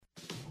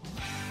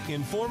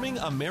informing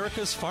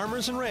America's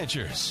farmers and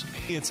ranchers.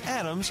 It's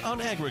Adams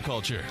on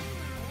Agriculture,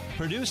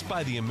 produced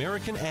by the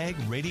American Ag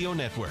Radio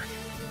Network.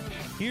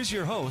 Here's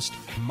your host,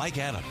 Mike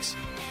Adams.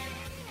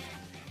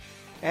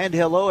 And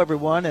hello,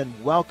 everyone,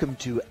 and welcome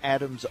to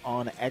Adams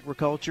on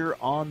Agriculture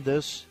on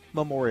this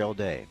Memorial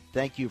Day.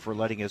 Thank you for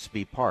letting us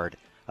be part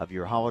of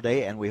your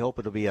holiday, and we hope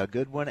it'll be a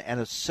good one and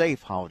a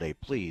safe holiday.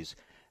 Please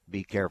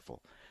be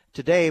careful.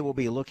 Today, we'll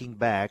be looking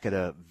back at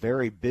a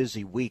very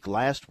busy week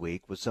last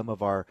week with some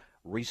of our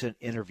recent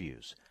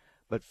interviews.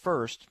 But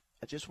first,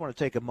 I just want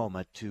to take a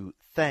moment to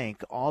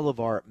thank all of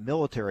our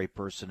military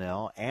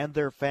personnel and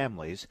their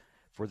families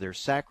for their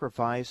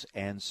sacrifice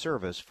and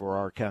service for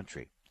our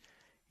country.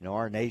 You know,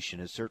 our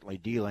nation is certainly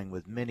dealing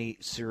with many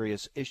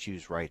serious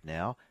issues right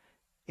now,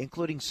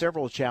 including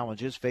several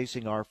challenges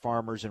facing our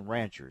farmers and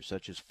ranchers,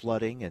 such as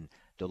flooding and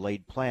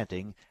delayed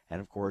planting, and,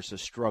 of course, a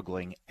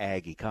struggling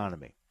ag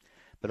economy.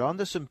 But on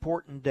this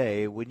important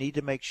day, we need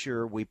to make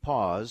sure we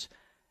pause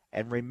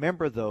and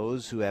remember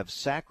those who have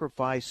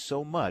sacrificed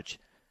so much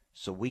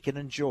so we can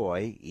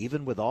enjoy,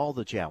 even with all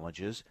the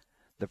challenges,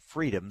 the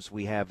freedoms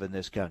we have in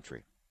this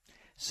country.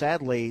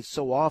 Sadly,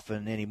 so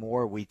often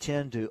anymore, we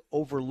tend to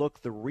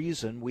overlook the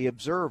reason we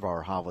observe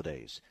our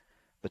holidays.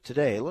 But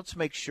today, let's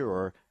make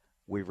sure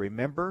we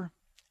remember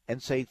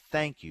and say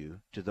thank you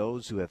to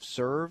those who have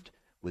served,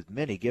 with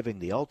many giving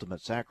the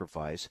ultimate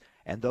sacrifice,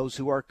 and those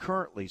who are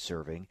currently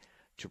serving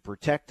to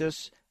protect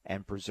us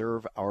and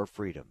preserve our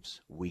freedoms.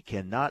 We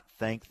cannot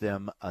thank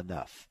them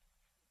enough.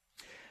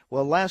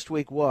 Well, last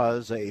week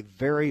was a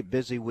very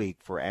busy week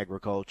for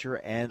agriculture,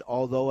 and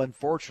although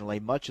unfortunately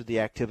much of the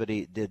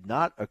activity did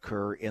not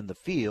occur in the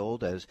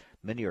field, as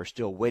many are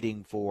still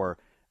waiting for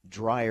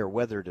drier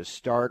weather to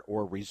start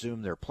or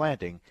resume their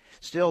planting,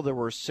 still there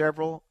were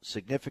several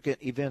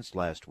significant events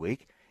last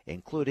week,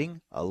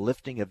 including a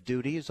lifting of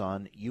duties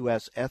on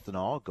U.S.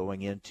 ethanol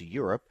going into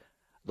Europe,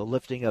 the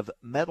lifting of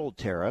metal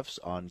tariffs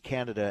on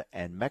Canada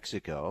and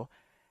Mexico,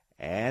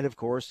 and, of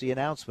course, the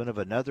announcement of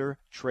another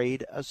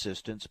trade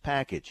assistance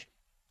package.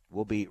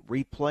 We'll be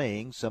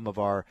replaying some of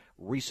our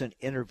recent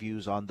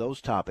interviews on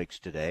those topics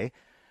today.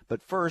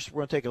 But first,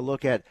 we're going to take a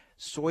look at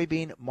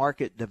soybean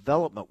market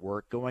development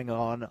work going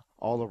on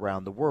all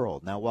around the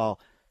world. Now,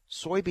 while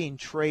soybean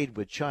trade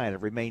with China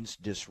remains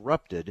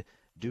disrupted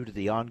due to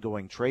the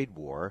ongoing trade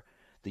war,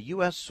 the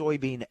U.S.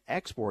 Soybean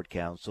Export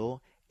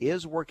Council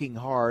is working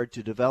hard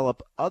to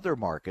develop other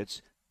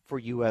markets for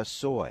U.S.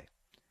 soy.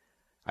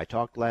 I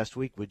talked last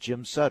week with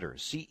Jim Sutter,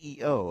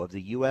 CEO of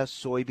the U.S.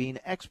 Soybean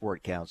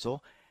Export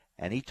Council,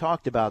 and he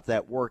talked about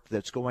that work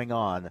that's going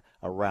on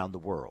around the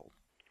world.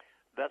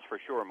 That's for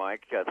sure,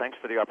 Mike. Thanks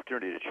for the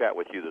opportunity to chat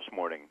with you this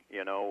morning.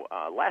 You know,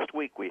 last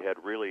week we had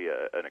really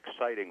an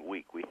exciting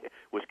week. It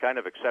was kind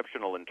of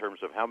exceptional in terms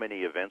of how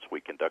many events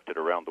we conducted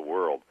around the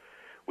world.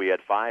 We had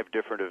 5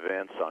 different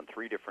events on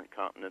 3 different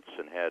continents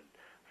and had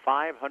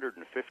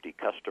 550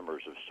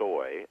 customers of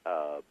soy,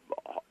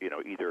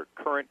 either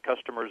current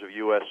customers of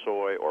U.S.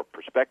 soy or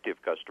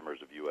prospective customers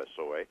of U.S.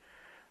 soy.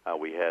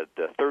 We had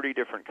 30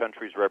 different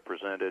countries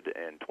represented,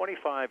 and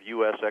 25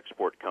 U.S.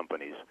 export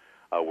companies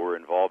were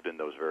involved in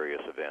those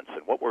various events.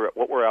 And what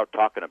we're out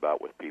talking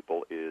about with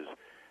people is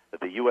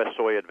the U.S.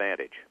 soy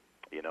advantage.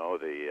 You know,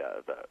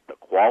 the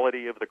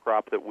quality of the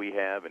crop that we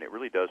have, and it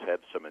really does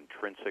have some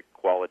intrinsic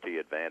quality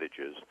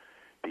advantages.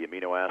 The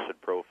amino acid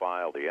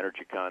profile, the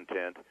energy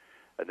content.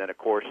 And then, of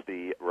course,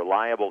 the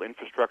reliable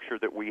infrastructure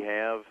that we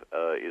have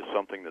is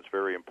something that's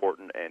very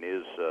important and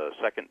is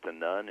second to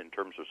none in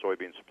terms of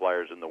soybean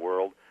suppliers in the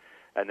world.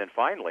 And then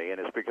finally, and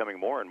it's becoming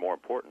more and more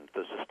important,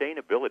 the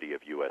sustainability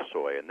of U.S.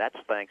 soy. And that's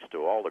thanks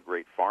to all the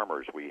great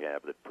farmers we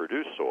have that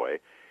produce soy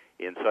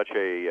in such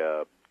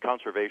a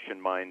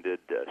conservation-minded,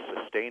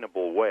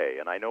 sustainable way.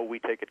 And I know we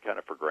take it kind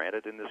of for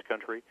granted in this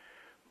country,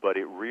 but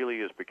it really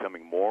is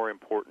becoming more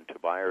important to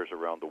buyers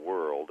around the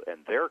world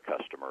and their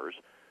customers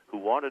who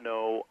want to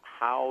know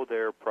how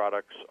their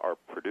products are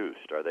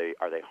produced. Are they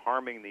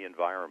harming the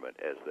environment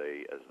as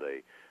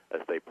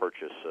they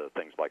purchase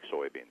things like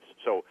soybeans?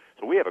 So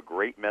we have a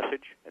great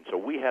message, and so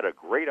we had a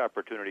good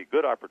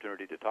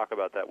opportunity to talk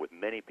about that with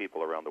many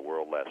people around the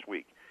world last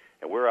week.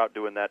 And we're out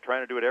doing that,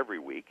 trying to do it every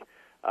week.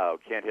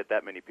 Can't hit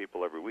that many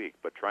people every week,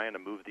 but trying to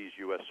move these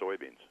U.S.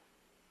 soybeans.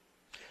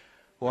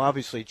 Well,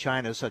 obviously,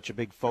 China is such a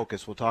big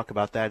focus. We'll talk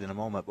about that in a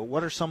moment. But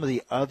what are some of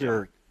the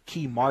other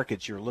key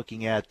markets you're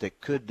looking at that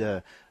could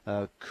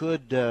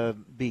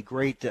be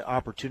great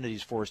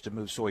opportunities for us to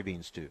move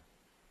soybeans to?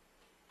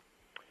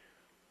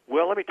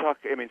 Well, let me talk.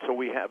 So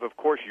we have, of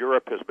course,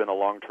 Europe has been a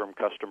long-term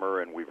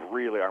customer, and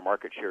our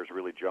market share has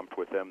really jumped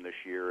with them this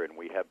year. And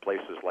we have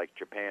places like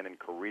Japan and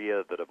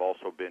Korea that have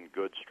also been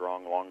good,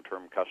 strong,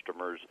 long-term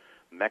customers.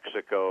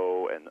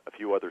 Mexico and a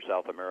few other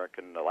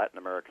Latin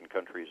American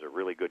countries are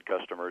really good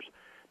customers.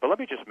 But let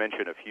me just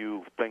mention a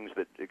few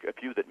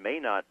that may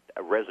not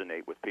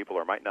resonate with people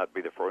or might not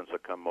be the ones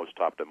that come most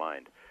top to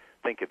mind.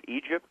 Think of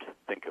Egypt,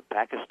 think of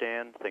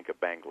Pakistan, think of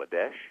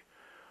Bangladesh.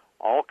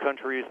 All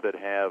countries that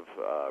have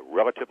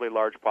relatively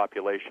large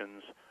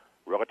populations,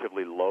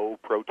 relatively low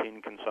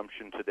protein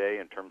consumption today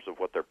in terms of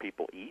what their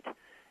people eat,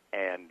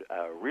 and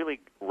really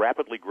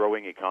rapidly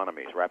growing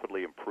economies,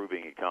 rapidly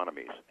improving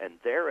economies. And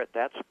they're at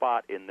that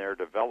spot in their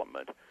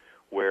development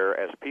where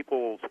as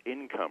people's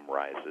income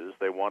rises,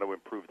 they want to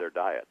improve their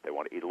diet. They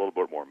want to eat a little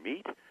bit more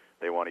meat.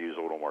 They want to use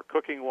a little more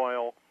cooking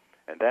oil.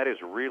 And that is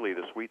really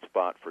the sweet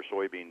spot for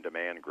soybean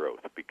demand growth,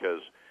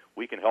 because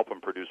we can help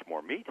them produce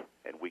more meat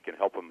and we can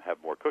help them have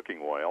more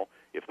cooking oil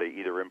if they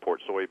either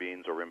import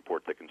soybeans or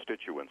import the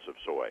constituents of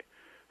soy.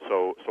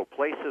 So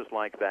places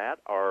like that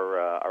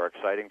are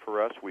exciting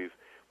for us. We've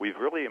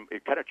really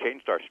kind of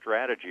changed our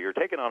strategy, or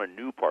taken on a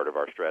new part of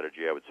our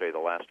strategy, I would say, the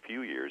last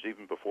few years,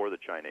 even before the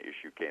China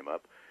issue came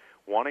up,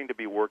 wanting to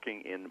be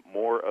working in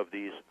more of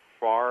these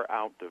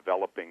far-out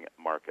developing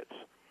markets.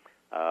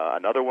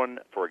 Another one,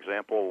 for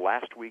example,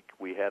 last week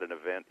we had an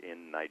event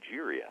in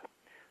Nigeria,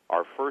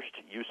 our first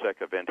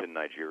USEC event in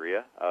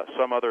Nigeria.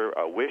 Some other,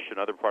 WISH,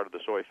 another part of the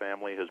soy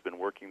family, has been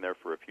working there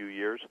for a few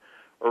years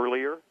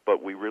earlier,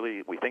 but we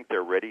think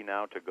they're ready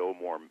now to go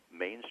more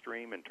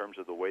mainstream in terms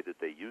of the way that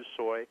they use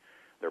soy.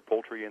 Their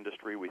poultry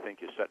industry, we think,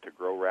 is set to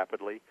grow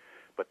rapidly.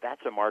 But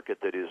that's a market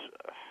that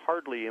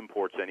hardly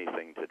imports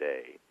anything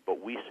today.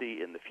 But we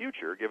see in the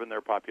future, given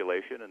their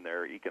population and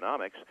their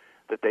economics,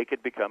 that they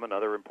could become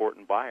another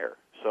important buyer.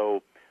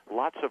 So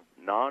lots of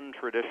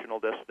non-traditional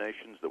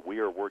destinations that we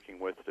are working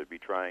with to be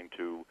trying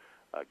to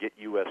get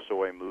U.S.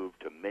 soy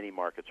moved to many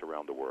markets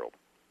around the world.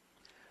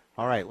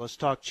 All right, let's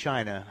talk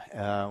China.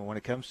 When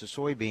it comes to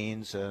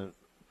soybeans,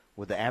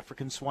 with the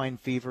African swine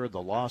fever,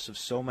 the loss of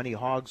so many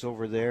hogs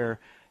over there,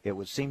 it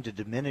would seem to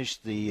diminish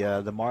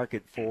the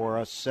market for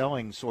us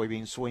selling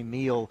soybeans, soy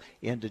meal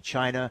into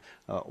China.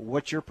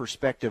 What's your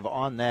perspective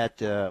on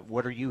that?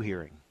 What are you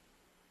hearing?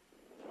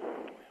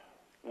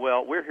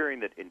 Well, we're hearing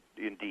that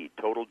indeed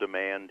total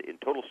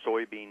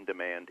soybean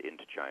demand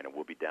into China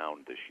will be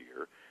down this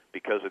year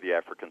because of the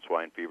African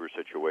swine fever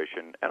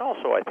situation, and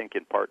also I think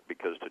in part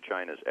because to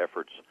China's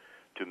efforts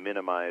to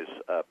minimize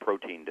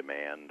protein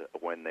demand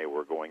when they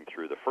were going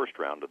through the first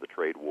round of the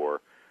trade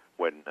war,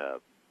 when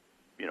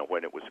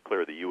it was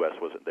clear the U.S.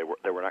 they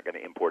were not going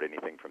to import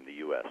anything from the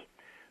U.S.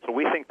 So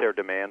we think their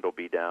demand will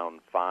be down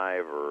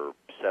 5 or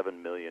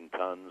 7 million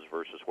tons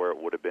versus where it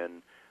would have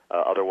been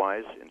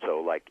otherwise, and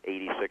so like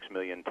 86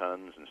 million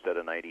tons instead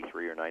of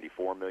 93 or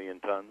 94 million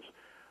tons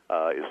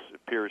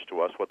appears to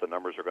us what the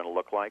numbers are going to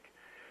look like.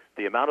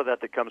 The amount of that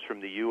comes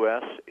from the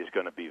U.S. is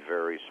going to be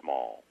very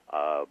small.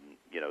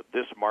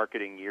 This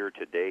marketing year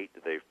to date,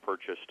 they've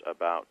purchased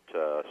about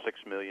 6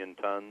 million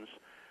tons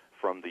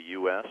from the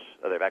U.S.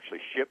 They've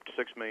actually shipped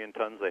 6 million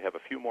tons. They have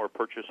a few more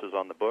purchases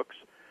on the books.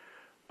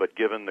 But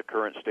given the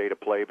current state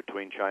of play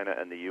between China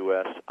and the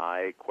U.S.,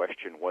 I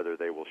question whether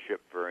they will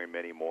ship very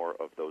many more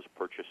of those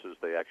purchases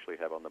they actually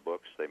have on the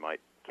books. They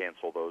might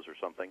cancel those or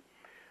something.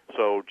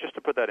 So just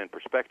to put that in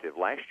perspective,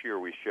 last year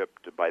we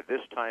shipped, by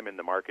this time in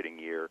the marketing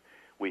year,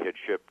 we had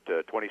shipped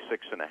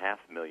 26.5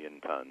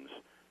 million tons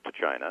to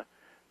China.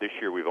 This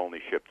year we've only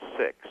shipped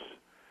 6.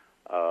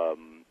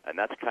 And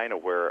that's kind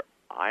of where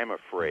I'm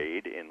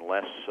afraid,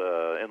 unless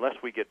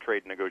we get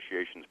trade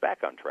negotiations back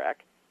on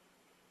track,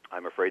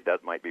 I'm afraid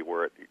that might be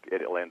where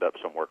it'll end up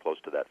somewhere close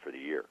to that for the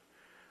year.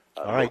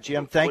 All right,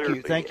 Jim, thank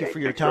you for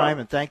your time,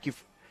 and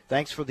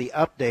thanks for the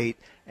update.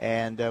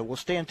 And we'll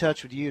stay in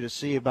touch with you to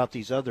see about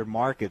these other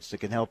markets that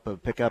can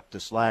help pick up the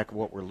slack of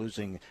what we're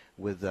losing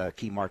with a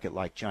key market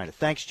like China.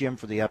 Thanks, Jim,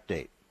 for the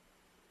update.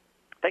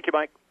 Thank you,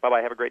 Mike.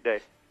 Bye-bye. Have a great day.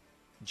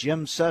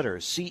 Jim Sutter,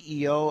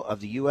 CEO of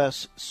the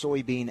U.S.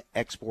 Soybean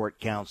Export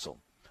Council.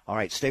 All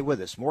right, stay with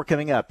us. More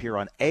coming up here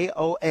on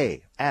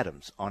AOA,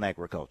 Adams on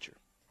Agriculture.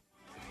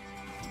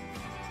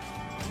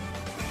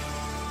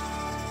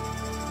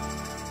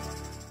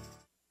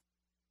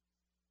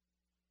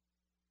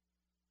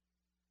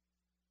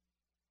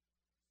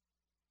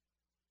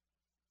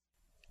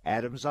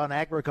 Adams on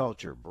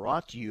Agriculture,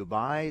 brought to you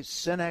by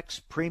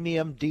Cenex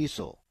Premium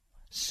Diesel.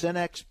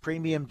 Cenex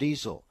Premium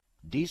Diesel,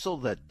 diesel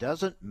that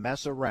doesn't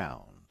mess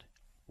around.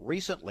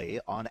 Recently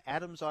on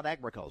Adams on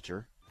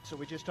Agriculture, so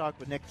we just talked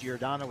with Nick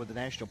Giordano with the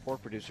National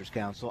Pork Producers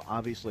Council.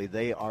 Obviously,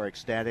 they are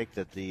ecstatic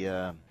that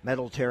the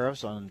metal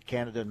tariffs on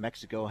Canada and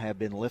Mexico have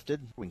been lifted.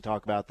 We can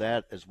talk about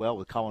that as well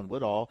with Colin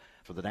Woodall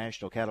for the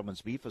National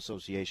Cattlemen's Beef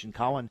Association.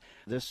 Colin,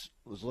 this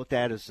was looked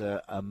at as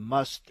a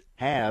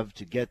must-have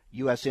to get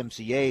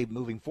USMCA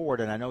moving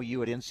forward, and I know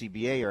you at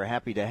NCBA are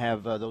happy to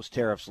have those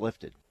tariffs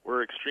lifted.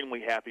 We're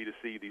extremely happy to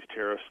see these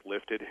tariffs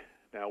lifted.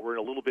 Now, we're in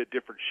a little bit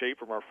different shape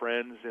from our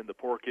friends in the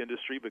pork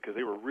industry because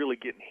they were really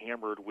getting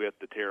hammered with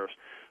the tariffs.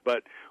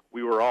 But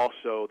we were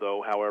also,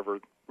 though, however,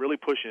 really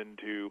pushing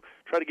to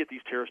try to get these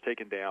tariffs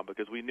taken down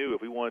because we knew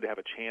if we wanted to have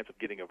a chance of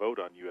getting a vote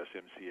on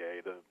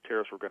USMCA, the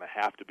tariffs were going to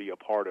have to be a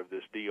part of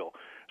this deal.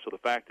 So the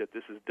fact that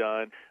this is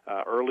done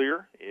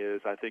earlier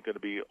is, I think, going to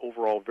be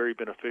overall very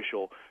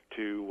beneficial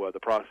to the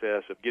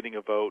process of getting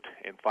a vote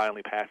and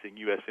finally passing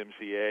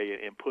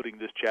USMCA and putting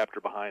this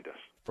chapter behind us.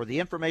 For the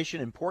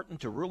information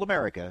important to rural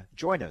America,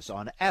 join us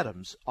on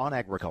Adams on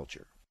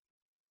Agriculture.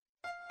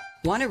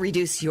 Want to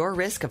reduce your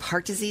risk of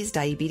heart disease,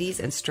 diabetes,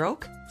 and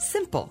stroke?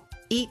 Simple.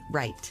 Eat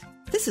right.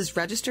 This is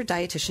registered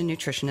dietitian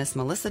nutritionist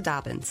Melissa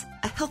Dobbins.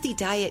 A healthy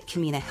diet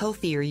can mean a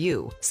healthier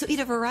you, so eat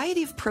a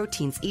variety of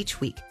proteins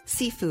each week: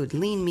 seafood,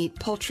 lean meat,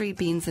 poultry,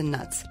 beans, and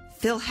nuts.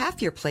 Fill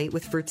half your plate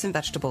with fruits and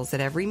vegetables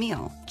at every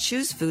meal.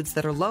 Choose foods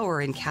that are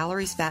lower in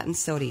calories, fat, and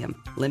sodium.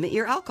 Limit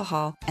your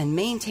alcohol and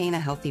maintain a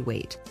healthy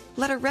weight.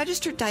 Let a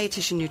registered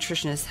dietitian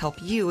nutritionist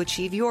help you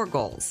achieve your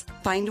goals.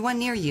 Find one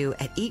near you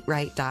at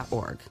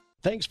eatright.org.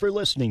 Thanks for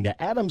listening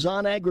to Adams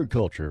on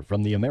Agriculture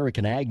from the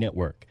American Ag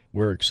Network.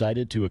 We're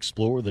excited to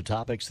explore the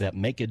topics that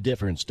make a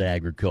difference to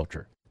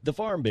agriculture. The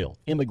Farm Bill,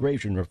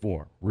 immigration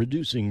reform,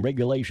 reducing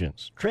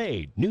regulations,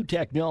 trade, new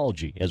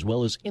technology, as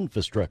well as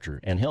infrastructure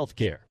and health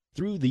care.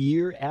 Through the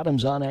year,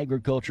 Adams on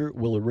Agriculture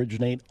will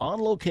originate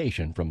on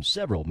location from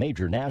several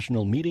major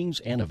national meetings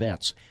and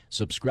events.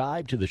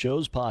 Subscribe to the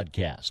show's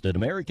podcast at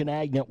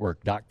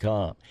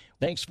AmericanAgNetwork.com.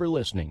 Thanks for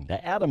listening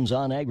to Adams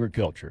on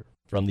Agriculture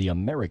from the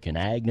American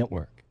Ag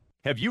Network.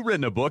 Have you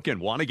written a book and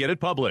want to get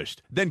it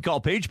published? Then call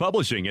Page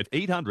Publishing at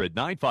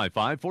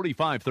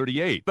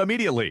 800-955-4538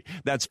 immediately.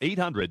 That's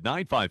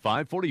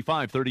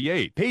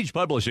 800-955-4538. Page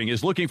Publishing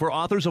is looking for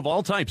authors of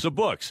all types of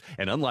books.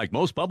 And unlike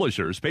most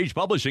publishers, Page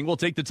Publishing will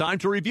take the time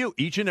to review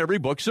each and every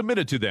book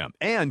submitted to them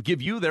and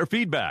give you their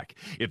feedback.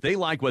 If they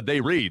like what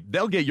they read,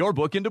 they'll get your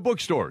book into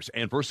bookstores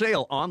and for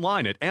sale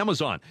online at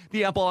Amazon,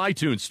 the Apple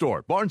iTunes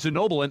Store, Barnes &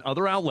 Noble, and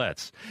other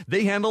outlets.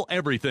 They handle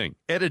everything: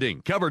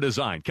 editing, cover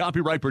design,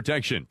 copyright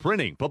protection,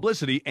 printing, publicity,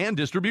 and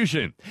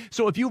distribution.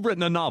 So if you've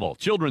written a novel,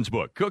 children's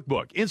book,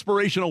 cookbook,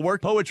 inspirational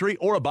work, poetry,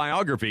 or a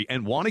biography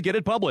and want to get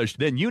it published,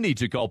 then you need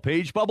to call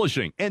Page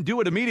Publishing and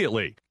do it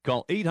immediately.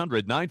 Call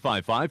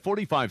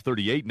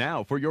 800-955-4538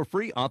 now for your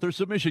free author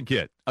submission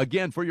kit.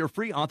 Again, for your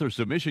free author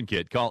submission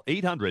kit, call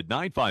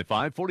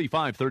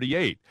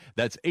 800-955-4538.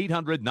 That's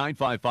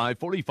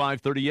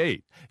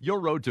 800-955-4538. Your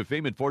road to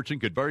fame and fortune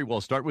could very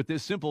well start with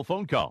this simple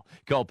phone call.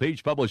 Call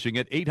Page Publishing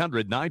at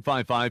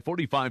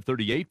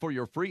 800-955-4538 for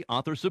your free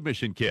author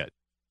submission kit.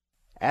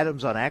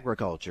 Adams on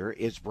Agriculture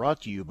is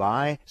brought to you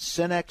by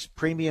Cenex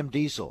Premium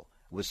Diesel.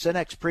 With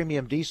Cenex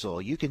Premium Diesel,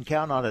 you can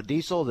count on a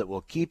diesel that will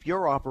keep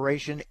your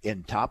operation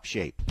in top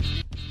shape.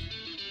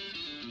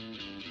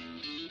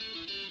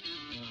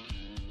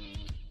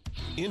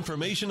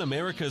 Information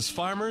America's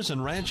farmers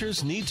and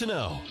ranchers need to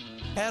know.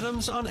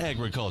 Adams on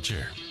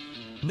Agriculture.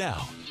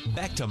 Now,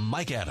 back to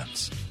Mike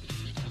Adams.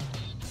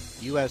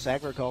 U.S.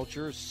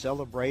 agriculture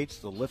celebrates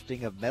the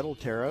lifting of metal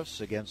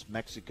tariffs against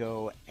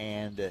Mexico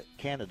and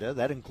Canada.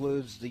 That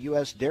includes the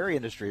U.S. dairy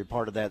industry,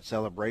 part of that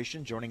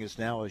celebration. Joining us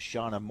now is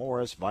Shauna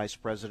Morris, Vice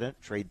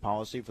President, Trade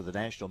Policy for the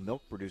National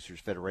Milk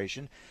Producers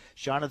Federation.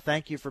 Shauna,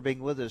 thank you for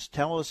being with us.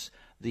 Tell us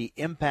the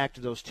impact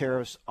of those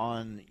tariffs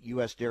on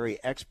U.S. dairy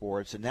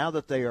exports. And now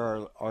that they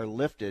are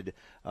lifted,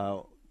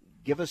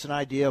 give us an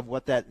idea of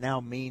what that now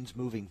means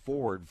moving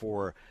forward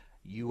for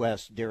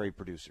U.S. dairy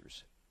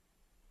producers.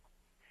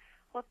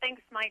 Well,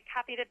 thanks, Mike.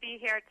 Happy to be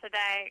here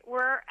today.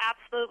 We're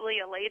absolutely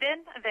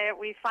elated that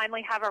we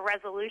finally have a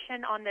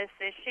resolution on this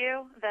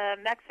issue. The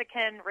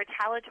Mexican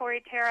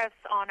retaliatory tariffs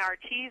on our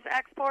cheese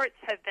exports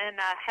have been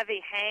a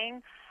heavy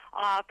hang,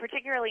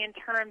 particularly in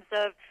terms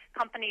of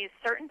companies'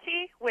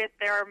 certainty with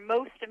their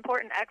most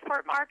important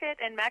export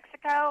market in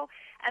Mexico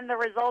and the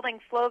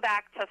resulting flow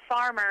back to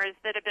farmers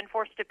that have been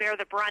forced to bear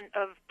the brunt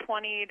of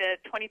 20 to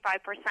 25%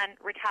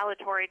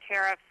 retaliatory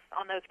tariffs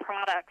on those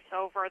products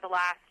over the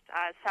last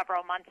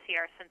several months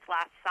here since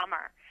last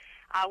summer.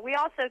 We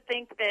also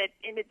think that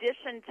in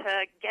addition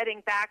to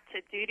getting back to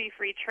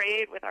duty-free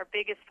trade with our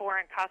biggest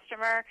foreign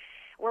customer,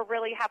 we're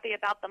really happy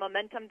about the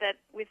momentum that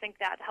we think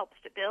that helps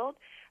to build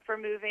for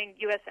moving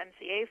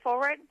USMCA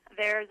forward.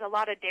 There's a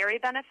lot of dairy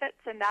benefits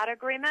in that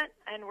agreement,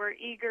 and we're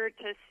eager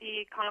to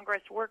see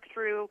Congress work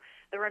through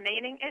the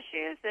remaining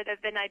issues that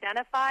have been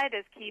identified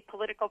as key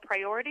political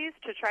priorities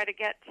to try to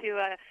get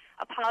to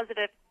a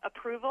positive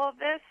approval of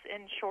this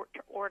in short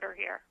order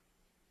here.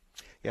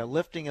 Yeah,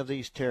 lifting of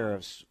these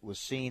tariffs was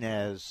seen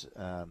as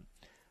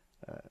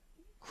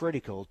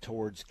critical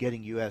towards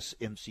getting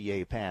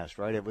USMCA passed,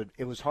 right?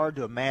 It was hard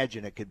to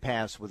imagine it could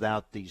pass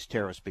without these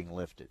tariffs being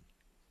lifted.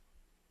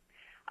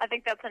 I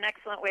think that's an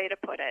excellent way to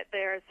put it.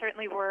 There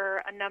certainly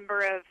were a number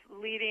of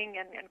leading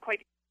and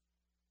quite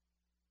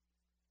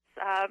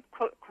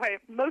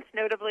most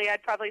notably,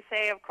 I'd probably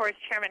say, of course,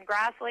 Chairman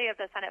Grassley of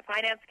the Senate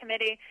Finance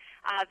Committee,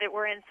 that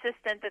were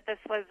insistent that this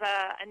was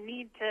a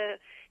need to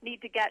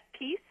get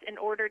peace in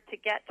order to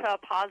get to a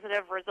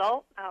positive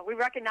result. We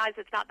recognize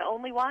it's not the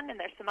only one, and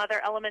there's some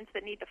other elements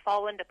that need to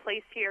fall into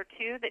place here,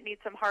 too, that need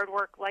some hard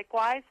work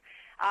likewise.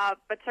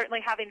 But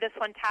certainly having this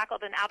one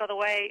tackled and out of the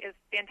way is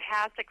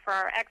fantastic for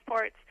our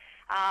exports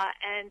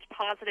and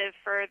positive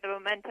for the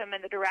momentum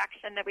and the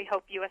direction that we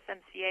hope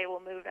USMCA will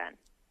move in.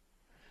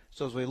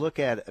 So as we look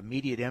at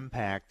immediate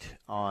impact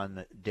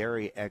on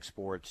dairy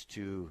exports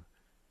to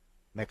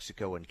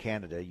Mexico and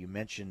Canada, you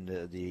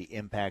mentioned the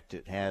impact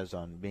it has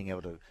on being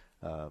able to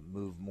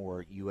move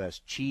more U.S.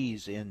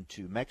 cheese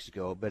into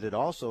Mexico, but it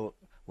also,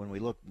 when we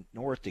look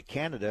north to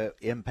Canada,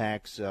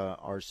 impacts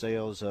our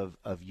sales of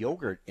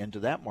yogurt into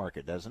that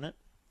market, doesn't it?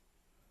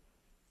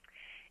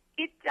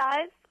 It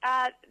does.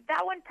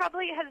 That one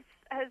probably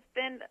has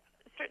been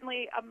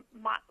certainly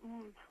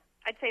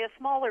I'd say a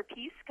smaller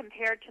piece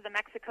compared to the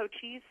Mexico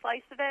cheese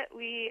slice of it.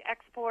 We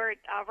export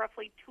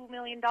roughly $2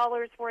 million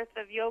worth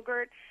of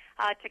yogurt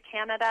to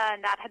Canada,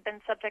 and that had been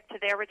subject to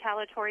their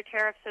retaliatory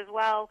tariffs as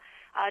well.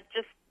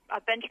 Just a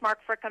benchmark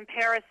for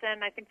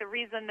comparison, I think the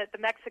reason that the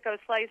Mexico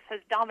slice has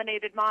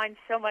dominated mine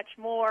so much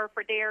more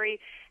for dairy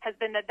has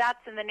been that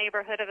that's in the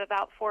neighborhood of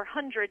about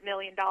 $400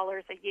 million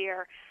a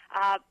year.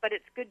 But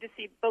it's good to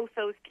see both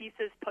those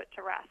pieces put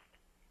to rest.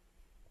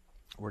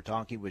 We're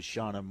talking with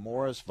Shauna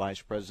Morris,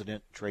 Vice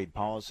President, Trade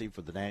Policy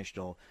for the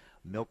National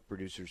Milk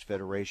Producers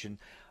Federation.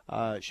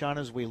 Shauna,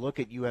 as we look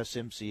at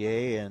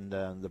USMCA and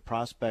the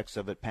prospects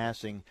of it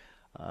passing,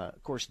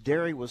 of course,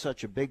 dairy was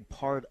such a big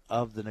part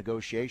of the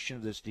negotiation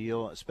of this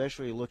deal,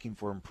 especially looking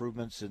for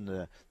improvements in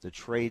the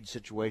trade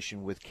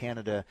situation with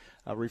Canada.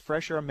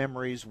 Refresh our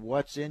memories.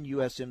 What's in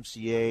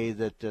USMCA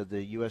that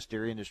the U.S.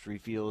 dairy industry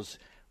feels,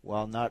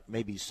 while not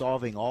maybe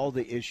solving all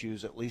the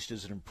issues, at least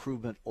as an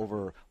improvement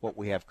over what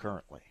we have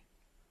currently?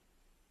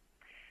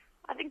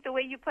 I think the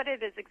way you put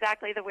it is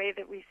exactly the way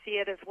that we see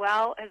it as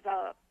well, as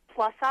a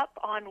plus-up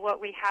on what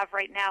we have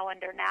right now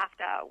under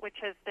NAFTA, which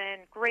has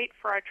been great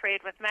for our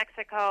trade with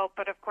Mexico,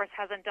 but of course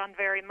hasn't done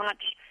very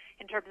much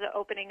in terms of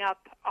opening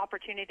up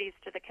opportunities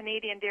to the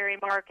Canadian dairy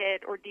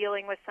market or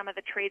dealing with some of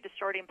the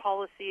trade-distorting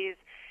policies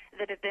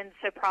that have been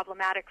so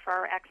problematic for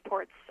our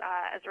exports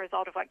as a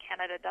result of what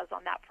Canada does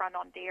on that front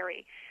on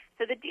dairy.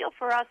 So the deal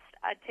for us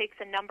takes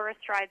a number of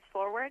strides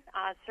forward.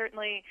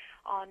 Certainly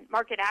on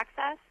market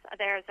access,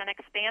 there's an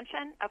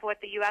expansion of what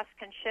the U.S.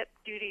 can ship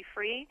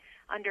duty-free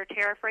under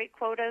tariff rate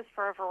quotas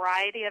for a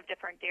variety of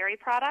different dairy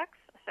products,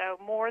 so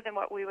more than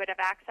what we would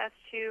have access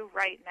to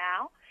right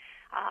now.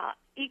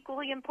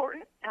 Equally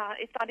important,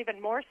 if not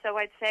even more so,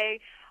 I'd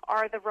say,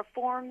 are the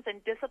reforms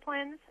and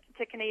disciplines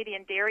to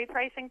Canadian dairy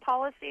pricing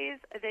policies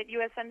that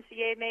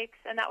USMCA makes,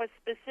 and that was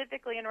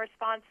specifically in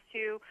response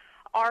to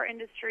our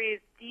industry's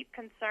deep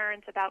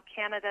concerns about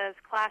Canada's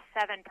Class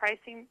 7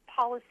 pricing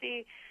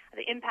policy,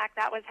 the impact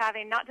that was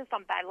having not just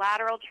on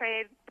bilateral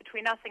trade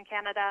between us and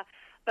Canada,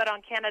 but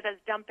on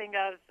Canada's dumping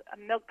of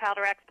milk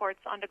powder exports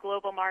onto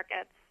global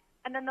markets.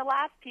 And then the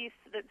last piece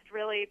that's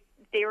really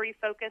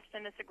dairy-focused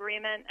in this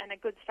agreement and a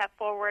good step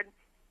forward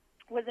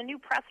was a new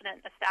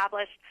precedent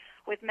established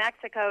with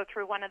Mexico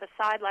through one of the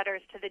side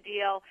letters to the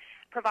deal,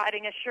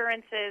 providing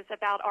assurances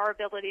about our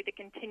ability to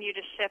continue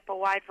to ship a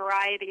wide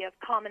variety of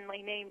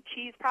commonly named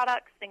cheese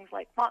products, things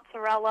like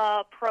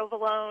mozzarella,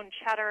 provolone,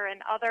 cheddar,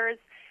 and others.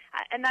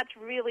 And that's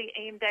really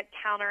aimed at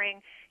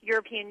countering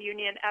European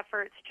Union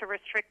efforts to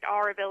restrict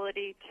our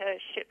ability to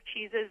ship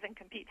cheeses and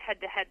compete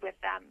head-to-head with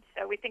them.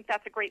 So we think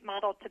that's a great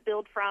model to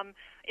build from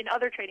in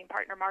other trading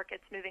partner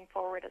markets moving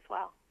forward as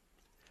well.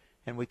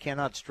 And we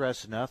cannot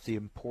stress enough the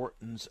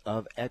importance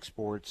of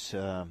exports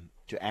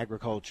to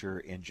agriculture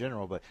in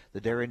general, but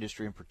the dairy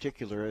industry in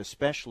particular,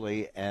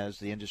 especially as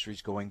the industry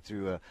is going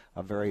through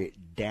a very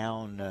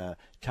down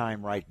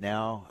time right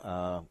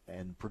now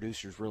and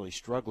producers really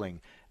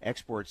struggling.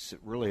 Exports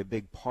really a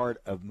big part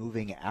of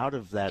moving out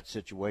of that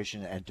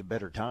situation and to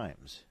better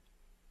times.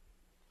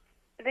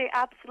 They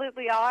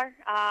absolutely are.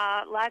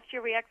 Last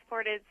year we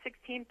exported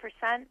 16%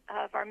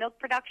 of our milk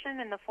production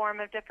in the form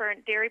of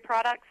different dairy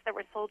products that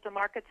were sold to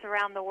markets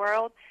around the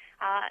world.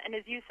 And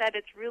as you said,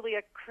 it's really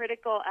a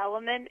critical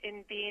element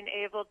in being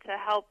able to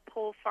help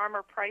pull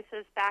farmer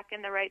prices back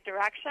in the right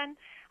direction.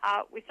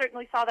 We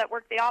certainly saw that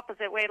work the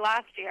opposite way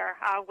last year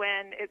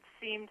when it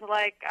seemed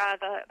like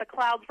the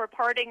clouds were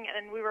parting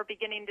and we were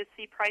beginning to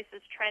see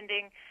prices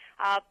trending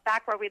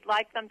back where we'd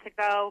like them to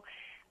go,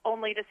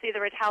 only to see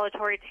the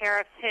retaliatory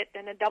tariffs hit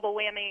in a double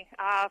whammy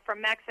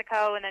from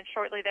Mexico and then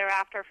shortly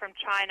thereafter from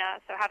China.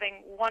 So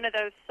having one of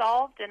those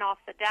solved and off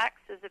the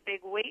decks is a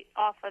big weight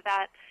off of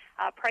that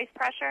price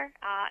pressure.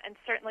 And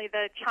certainly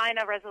the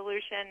China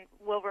resolution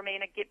will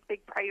remain a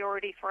big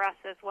priority for us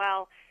as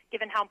well,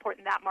 given how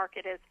important that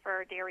market is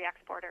for dairy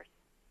exporters.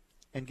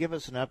 And give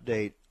us an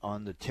update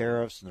on the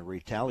tariffs and the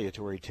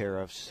retaliatory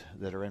tariffs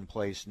that are in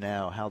place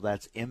now, how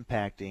that's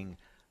impacting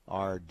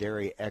our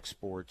dairy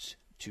exports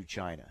to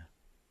China.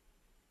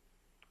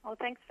 Well,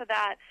 thanks for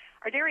that.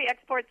 Our dairy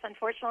exports,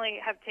 unfortunately,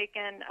 have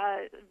taken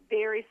a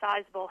very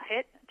sizable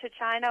hit to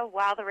China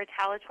while the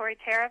retaliatory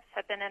tariffs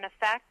have been in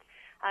effect.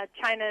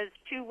 China's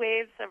two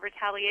waves of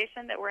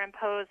retaliation that were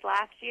imposed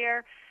last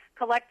year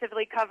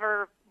collectively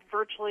cover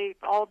virtually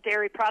all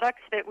dairy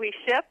products that we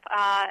ship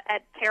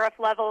at tariff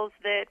levels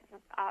that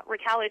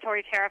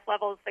retaliatory tariff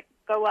levels that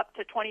go up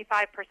to 25%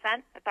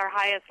 at their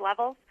highest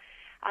levels.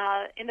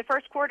 In the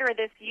first quarter of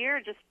this year,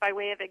 just by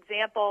way of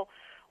example,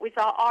 we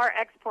saw our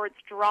exports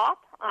drop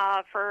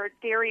for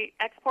dairy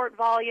export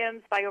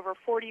volumes by over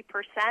 40%,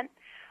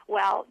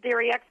 while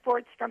dairy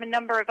exports from a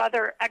number of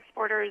other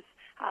exporters,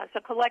 so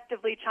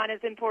collectively China's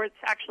imports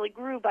actually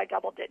grew by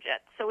double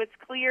digits. So it's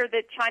clear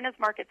that China's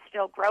market's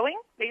still growing.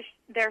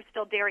 They're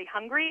still dairy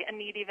hungry and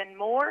need even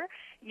more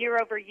year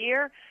over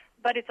year,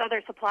 but it's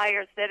other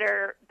suppliers that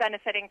are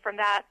benefiting from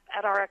that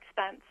at our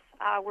expense.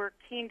 We're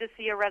keen to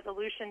see a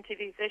resolution to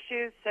these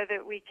issues so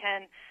that we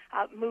can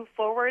move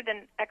forward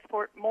and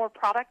export more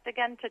product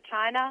again to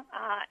China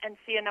and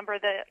see a number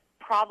of the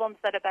problems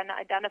that have been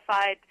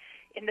identified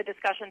in the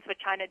discussions with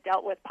China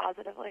dealt with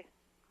positively.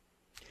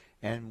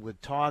 And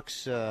with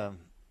talks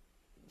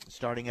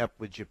starting up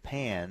with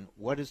Japan,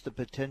 what is the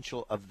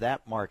potential of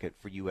that market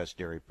for U.S.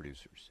 dairy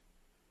producers?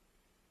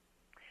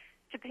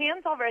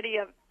 Japan's already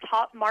a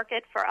top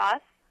market for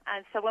us,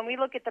 and so when we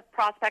look at the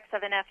prospects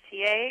of an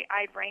FTA,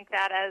 I'd rank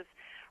that as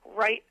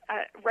right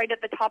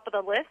at the top of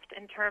the list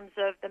in terms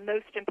of the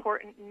most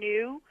important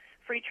new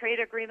free trade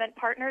agreement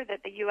partner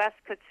that the U.S.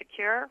 could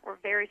secure. We're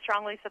very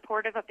strongly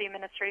supportive of the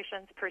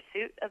administration's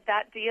pursuit of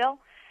that deal.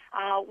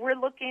 We're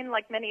looking,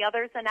 like many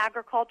others in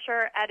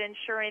agriculture, at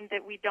ensuring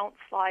that we don't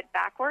slide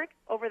backward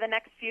over the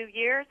next few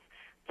years.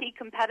 Key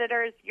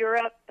competitors,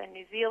 Europe and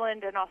New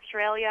Zealand and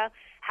Australia,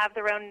 have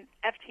their own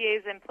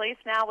FTAs in place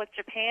now with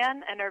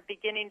Japan and are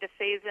beginning to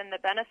phase in the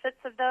benefits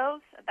of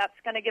those. That's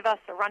going to give us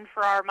a run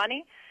for our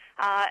money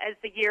as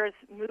the years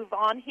move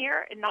on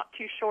here in not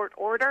too short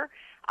order.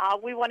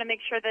 We want to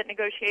make sure that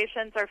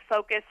negotiations are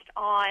focused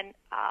on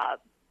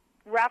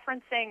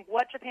referencing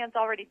what Japan's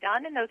already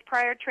done in those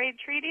prior trade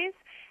treaties,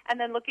 and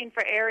then looking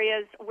for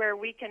areas where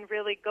we can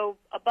really go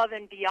above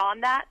and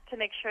beyond that to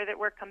make sure that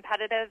we're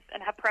competitive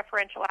and have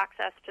preferential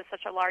access to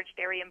such a large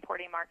dairy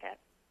importing market.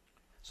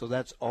 So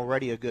that's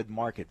already a good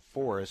market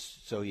for us.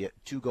 So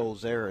two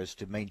goals there is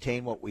to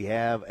maintain what we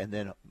have and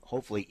then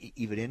hopefully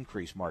even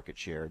increase market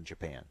share in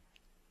Japan.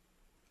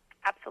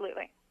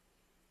 Absolutely.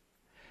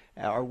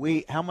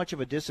 How much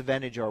of a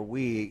disadvantage are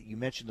we? You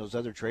mentioned those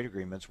other trade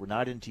agreements. We're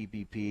not in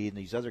TPP, and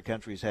these other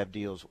countries have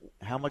deals.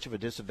 How much of a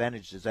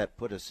disadvantage does that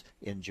put us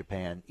in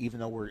Japan, even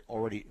though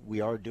we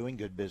are doing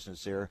good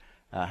business there?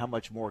 How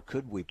much more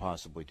could we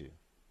possibly do?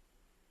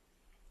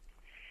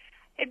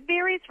 It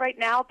varies right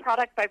now,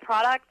 product by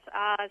product,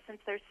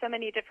 since there's so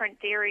many different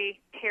dairy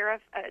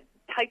tariff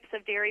types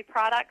of dairy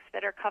products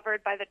that are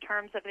covered by the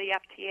terms of the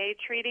FTA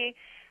treaty.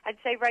 I'd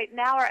say right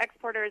now our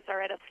exporters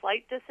are at a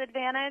slight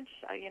disadvantage,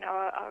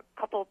 a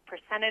couple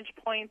percentage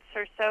points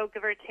or so,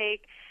 give or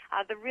take.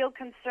 The real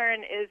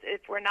concern is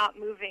if we're not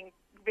moving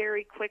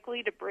very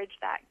quickly to bridge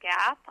that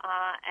gap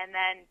and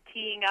then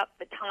teeing up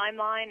the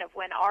timeline of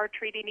when our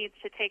treaty needs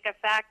to take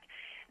effect,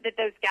 that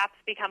those gaps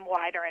become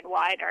wider and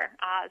wider,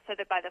 so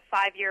that by the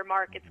 5-year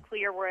mark it's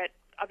clear we're at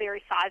a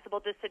very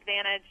sizable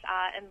disadvantage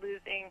and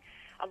losing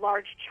a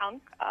large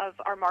chunk of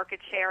our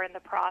market share in the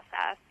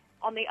process.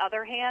 On the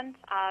other hand,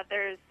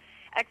 there's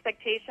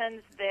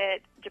expectations that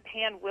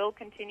Japan will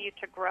continue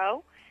to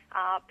grow,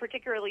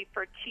 particularly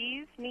for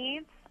cheese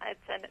needs. It's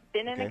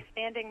been an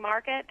expanding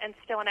market and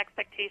still an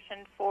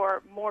expectation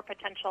for more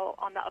potential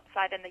on the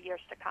upside in the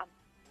years to come.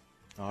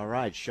 All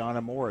right,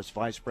 Shauna Morris,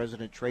 Vice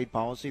President Trade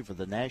Policy for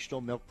the National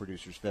Milk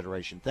Producers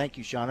Federation. Thank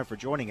you, Shauna, for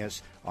joining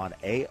us on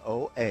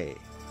AOA.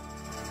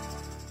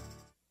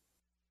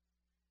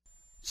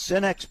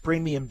 Cenex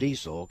Premium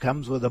Diesel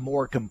comes with a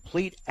more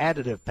complete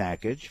additive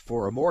package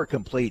for a more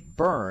complete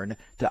burn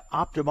to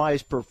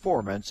optimize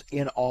performance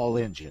in all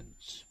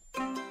engines.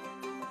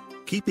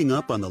 Keeping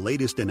up on the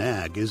latest in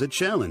ag is a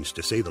challenge,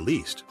 to say the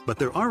least, but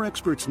there are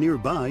experts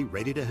nearby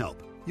ready to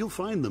help. You'll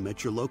find them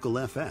at your local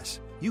FS.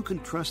 You can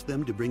trust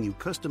them to bring you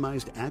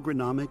customized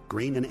agronomic,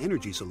 grain, and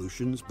energy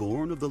solutions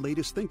born of the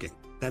latest thinking.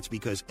 That's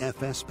because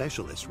FS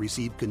specialists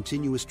receive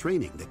continuous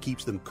training that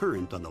keeps them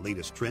current on the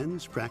latest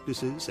trends,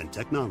 practices, and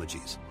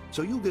technologies.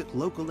 So you'll get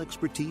local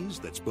expertise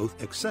that's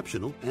both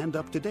exceptional and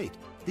up to date.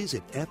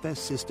 Visit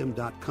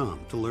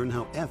fssystem.com to learn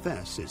how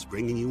FS is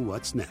bringing you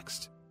what's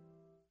next.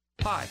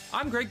 Hi,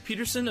 I'm Greg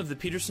Peterson of the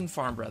Peterson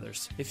Farm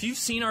Brothers. If you've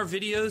seen our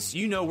videos,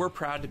 you know we're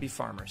proud to be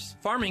farmers.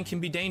 Farming can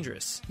be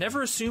dangerous.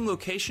 Never assume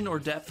location or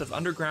depth of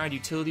underground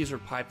utilities or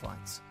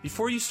pipelines.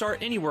 Before you start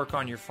any work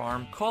on your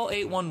farm, call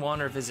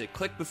 811 or visit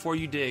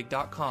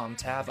clickbeforeyoudig.com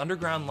to have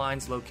underground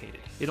lines located.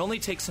 It only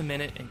takes a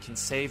minute and can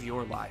save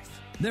your life.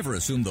 Never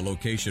assume the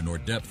location or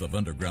depth of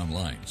underground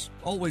lines.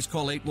 Always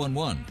call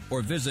 811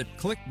 or visit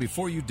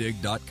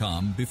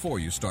clickbeforeyoudig.com before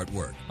you start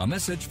work. A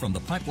message from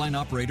the Pipeline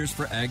Operators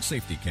for Ag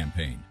Safety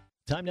campaign.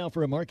 Time now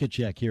for a market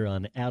check here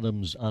on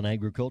Adams on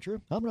Agriculture.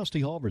 I'm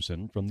Rusty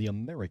Halverson from the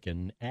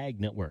American Ag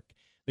Network.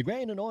 The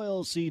grain and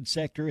oil seed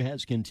sector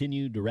has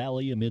continued to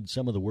rally amid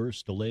some of the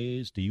worst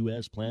delays to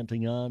U.S.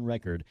 planting on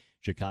record.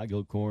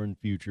 Chicago corn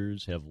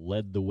futures have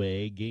led the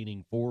way,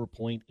 gaining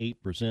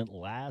 4.8%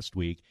 last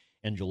week,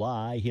 and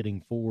July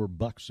hitting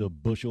 $4 a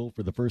bushel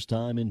for the first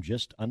time in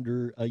just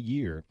under a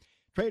year.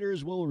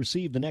 Traders will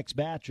receive the next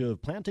batch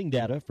of planting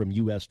data from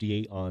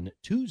USDA on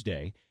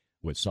Tuesday.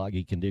 With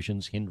soggy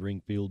conditions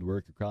hindering field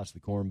work across the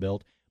Corn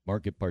Belt,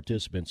 market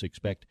participants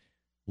expect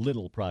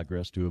little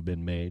progress to have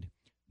been made.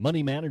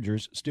 Money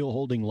managers still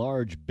holding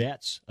large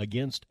bets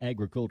against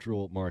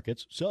agricultural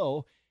markets,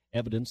 so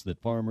evidence that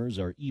farmers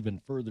are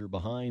even further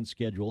behind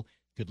schedule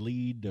could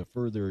lead to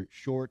further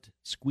short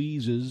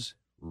squeezes,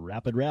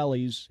 rapid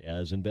rallies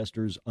as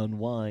investors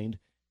unwind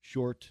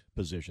short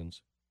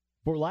positions.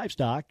 For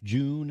livestock,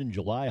 June and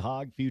July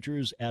hog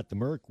futures at the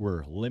Merc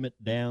were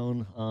limit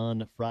down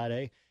on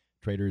Friday.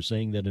 Traders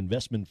saying that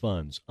investment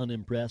funds,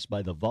 unimpressed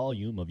by the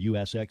volume of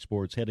U.S.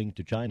 exports heading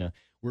to China,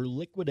 were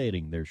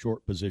liquidating their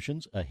short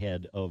positions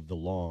ahead of the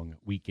long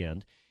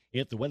weekend.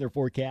 If the weather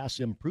forecast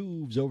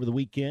improves over the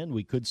weekend,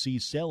 we could see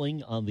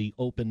selling on the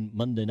open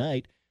Monday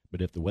night.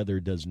 But if the weather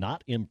does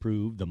not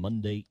improve, the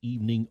Monday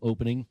evening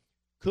opening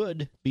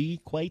could be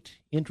quite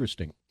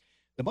interesting.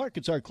 The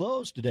markets are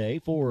closed today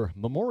for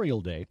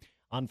Memorial Day.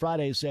 On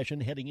Friday's session,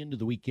 heading into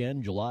the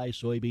weekend, July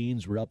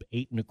soybeans were up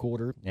 8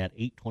 1/4 at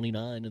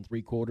 8.29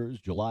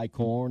 3/4. July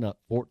corn up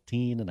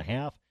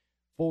 14.5,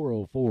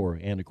 404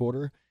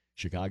 1/4.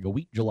 Chicago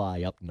wheat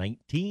July up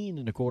 19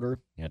 1/4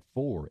 at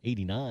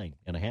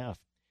 489.5.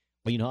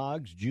 Lean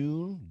hogs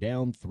June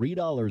down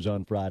 $3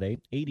 on Friday,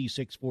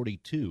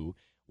 86.42.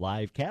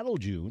 Live cattle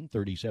June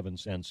 37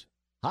 cents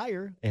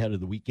higher ahead of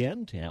the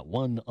weekend at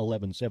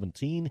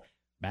 111.17.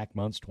 Back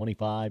months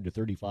 25 to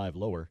 35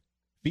 lower.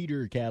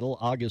 Feeder cattle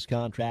August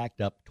contract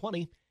up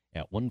 20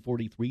 at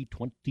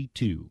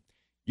 143.22.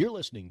 You're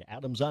listening to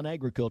Adams on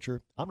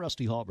Agriculture. I'm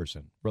Rusty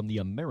Halverson from the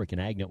American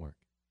Ag Network.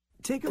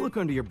 Take a look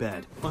under your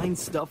bed. Find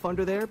stuff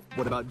under there?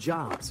 What about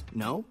jobs?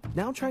 No?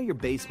 Now try your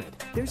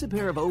basement. There's a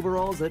pair of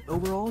overalls that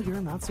overall you're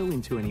not so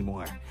into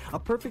anymore. A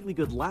perfectly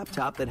good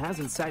laptop that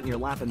hasn't sat in your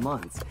lap in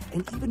months.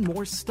 And even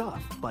more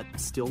stuff, but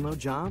still no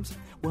jobs?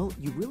 Well,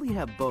 you really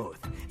have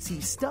both.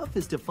 See, stuff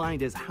is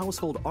defined as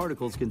household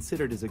articles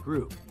considered as a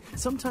group.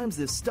 Sometimes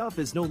this stuff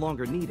is no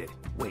longer needed.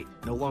 Wait,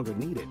 no longer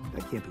needed?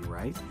 That can't be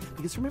right.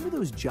 Because remember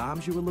those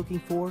jobs you were looking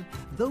for?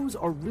 Those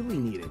are really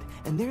needed,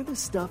 and they're the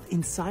stuff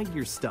inside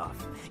your stuff.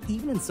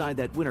 Even inside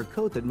that winter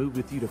coat that moved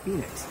with you to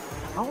Phoenix.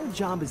 Our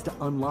job is to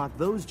unlock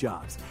those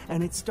jobs,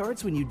 and it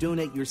starts when you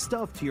donate your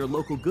stuff to your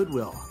local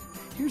Goodwill.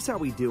 Here's how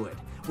we do it.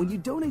 When you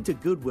donate to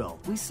Goodwill,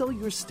 we sell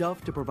your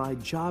stuff to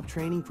provide job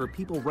training for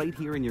people right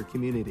here in your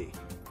community.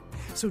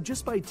 So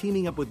just by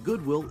teaming up with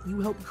Goodwill,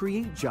 you help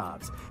create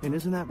jobs. And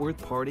isn't that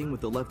worth parting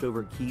with the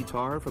leftover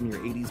guitar from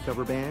your 80s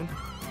cover band?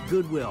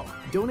 Goodwill.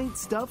 Donate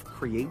stuff,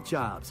 create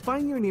jobs.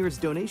 Find your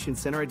nearest donation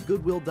center at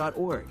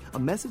goodwill.org. A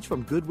message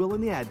from Goodwill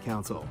and the Ad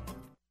Council.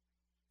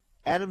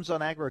 Adams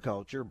on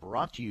Agriculture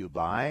brought to you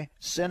by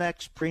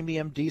Cenex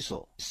Premium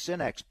Diesel.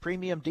 Cenex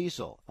Premium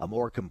Diesel, a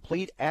more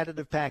complete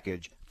additive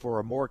package for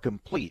a more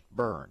complete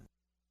burn.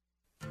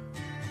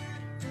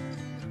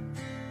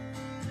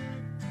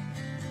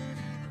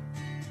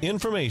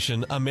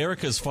 Information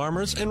America's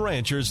farmers and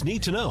ranchers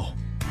need to know.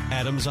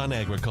 Adams on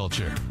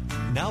Agriculture.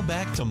 Now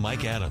back to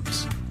Mike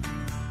Adams.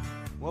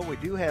 Well, we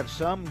do have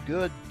some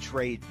good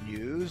trade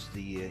news.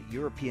 The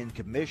European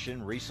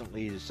Commission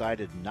recently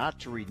decided not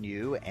to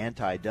renew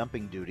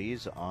anti-dumping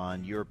duties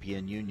on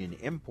European Union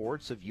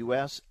imports of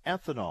U.S.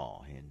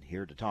 ethanol. And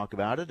here to talk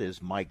about it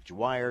is Mike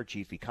Dwyer,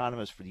 Chief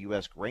Economist for the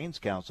U.S. Grains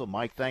Council.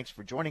 Mike, thanks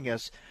for joining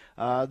us.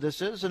 This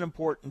is an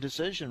important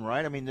decision,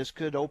 right? I mean, this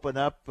could open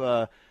up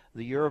the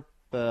Europe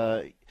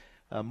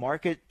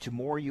market to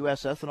more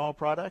U.S. ethanol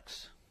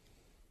products?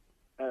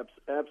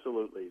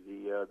 Absolutely.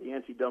 The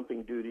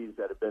anti-dumping duties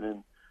that have been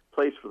in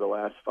place for the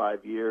last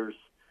 5 years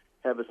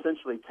have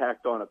essentially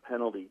tacked on a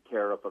penalty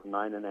tariff of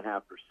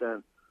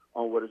 9.5%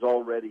 on what is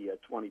already a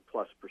 20+%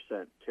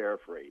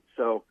 tariff rate.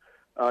 So,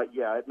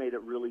 it made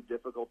it really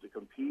difficult to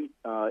compete.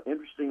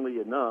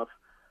 Interestingly enough,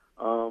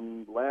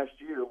 last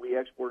year we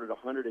exported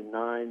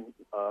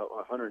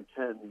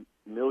 110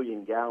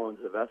 million gallons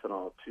of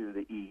ethanol to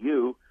the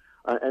EU,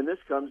 and this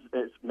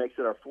makes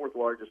it our fourth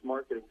largest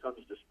market and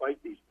comes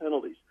despite these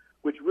penalties,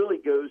 which really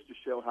goes to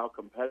show how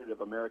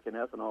competitive American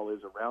ethanol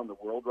is around the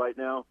world right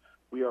now.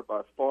 We are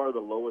by far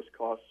the lowest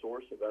cost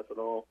source of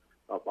ethanol,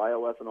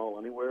 bioethanol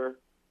anywhere.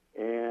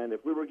 And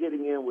if we were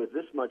getting in with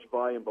this much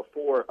volume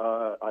before,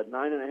 a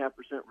 9.5%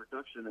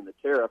 reduction in the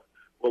tariff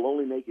will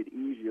only make it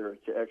easier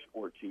to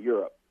export to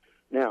Europe.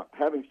 Now,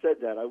 having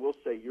said that, I will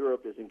say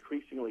Europe is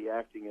increasingly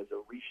acting as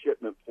a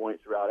reshipment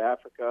point throughout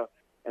Africa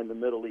and the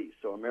Middle East.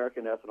 So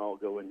American ethanol will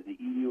go into the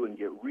EU and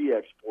get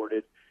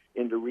re-exported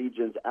into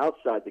regions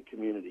outside the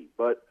community.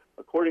 But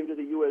according to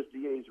the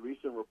USDA's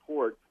recent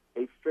report,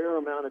 a fair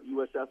amount of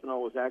U.S.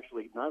 ethanol was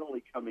actually not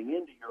only coming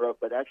into Europe,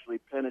 but actually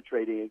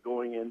penetrating and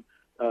going in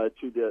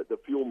to the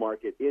fuel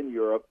market in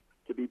Europe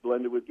to be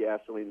blended with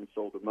gasoline and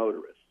sold to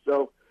motorists.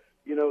 So,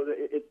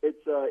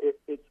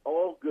 it's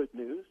all good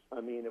news.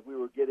 I mean, if we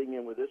were getting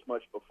in with this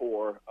much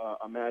before,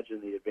 imagine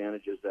the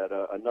advantages that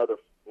another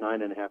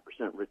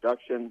 9.5%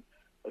 reduction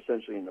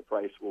essentially in the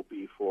price will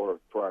be for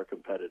our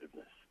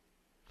competitiveness.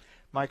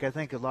 Mike, I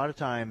think a lot of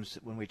times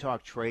when we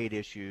talk trade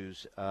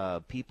issues,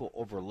 people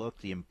overlook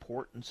the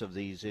importance of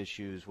these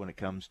issues when it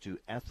comes to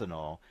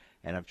ethanol.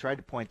 And I've tried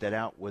to point that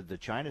out with the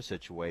China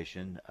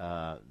situation,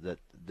 that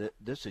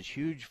this is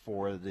huge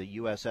for the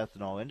U.S.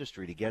 ethanol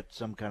industry to get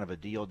some kind of a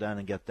deal done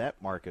and get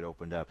that market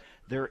opened up.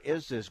 There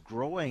is this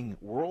growing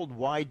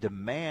worldwide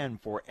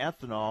demand for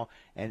ethanol,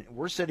 and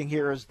we're sitting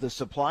here as the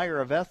supplier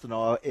of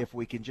ethanol if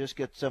we can just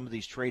get some of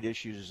these trade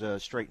issues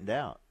straightened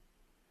out.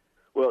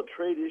 Well,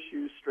 trade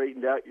issues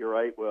straightened out, you're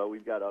right. Well,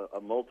 we've got a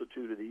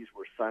multitude of these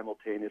we're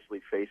simultaneously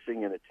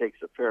facing, and it takes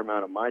a fair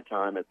amount of my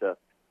time at the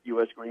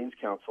U.S. Grains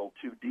Council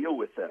to deal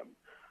with them.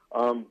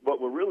 But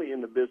we're really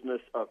in the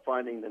business of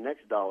finding the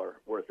next dollar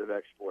worth of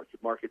exports, the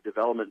market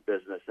development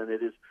business, and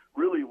it is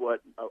really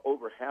what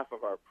over half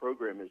of our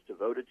program is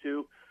devoted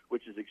to,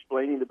 which is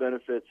explaining the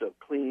benefits of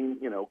clean,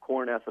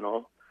 corn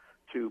ethanol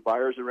to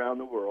buyers around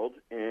the world,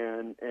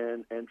 and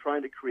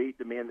trying to create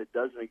demand that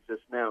doesn't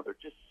exist now. There's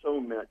just so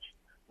much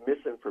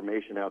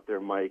misinformation out there,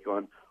 Mike,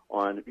 on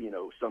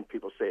some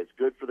people say it's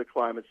good for the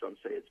climate, some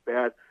say it's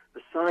bad.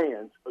 The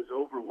science is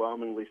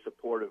overwhelmingly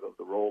supportive of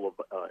the role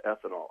of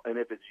ethanol. And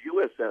if it's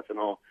U.S.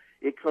 ethanol,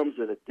 it comes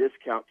at a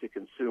discount to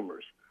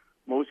consumers.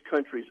 Most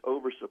countries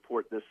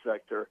oversupport this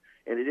sector,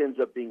 and it ends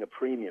up being a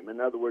premium. In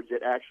other words,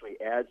 it actually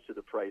adds to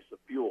the price of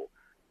fuel,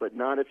 but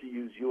not if you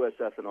use U.S.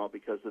 ethanol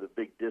because of the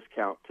big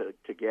discount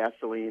to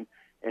gasoline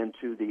and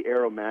to the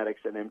aromatics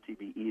and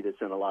MTBE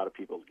that's in a lot of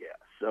people's gas.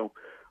 So,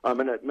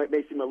 and it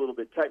may seem a little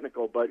bit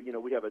technical, but,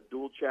 we have a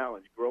dual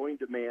challenge, growing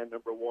demand,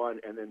 number one,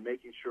 and then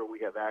making sure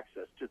we have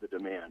access to the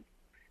demand.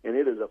 And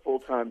it is a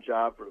full-time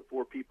job for the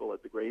 4 people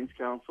at the Grains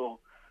Council.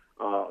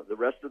 The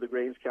rest of the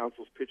Grains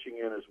Council is pitching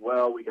in as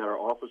well. We got our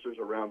officers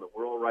around the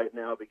world right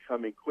now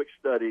becoming quick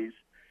studies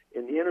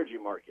in the energy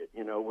market,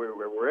 where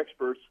we're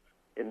experts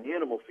in the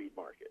animal feed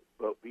market.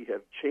 But we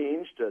have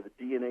changed the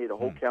DNA. The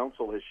whole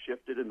council has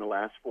shifted in the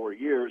last 4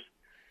 years,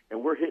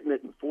 and we're hitting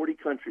it in 40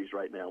 countries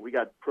right now. We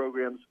got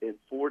programs in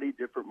 40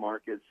 different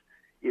markets.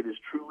 It is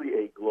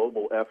truly a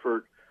global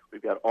effort.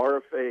 We've got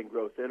RFA and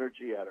Growth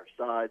Energy at our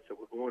side, so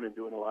we're going and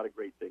doing a lot of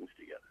great things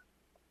together.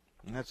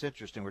 That's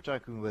interesting. We're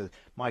talking with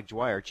Mike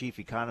Dwyer, Chief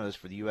Economist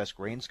for the U.S.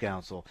 Grains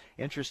Council.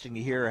 Interesting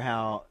to hear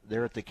how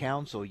there at the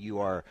council you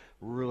are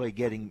really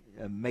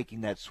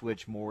making that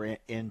switch more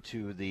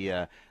into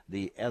the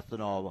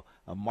ethanol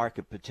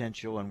market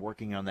potential and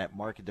working on that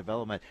market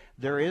development.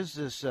 There is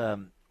this,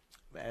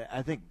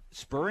 I think,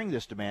 spurring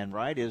this demand,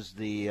 right, is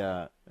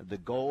the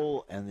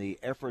goal and the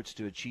efforts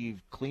to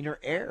achieve cleaner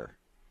air.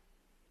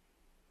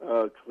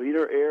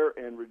 Cleaner air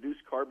and reduce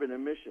carbon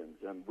emissions.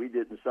 We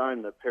didn't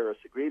sign the Paris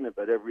Agreement,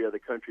 but every other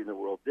country in the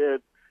world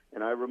did.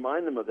 And I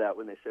remind them of that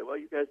when they say, well,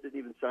 you guys didn't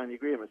even sign the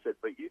agreement. I said,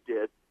 but you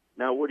did.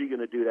 Now what are you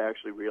going to do to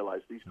actually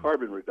realize these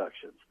carbon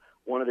reductions?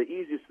 One of the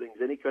easiest things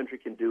any country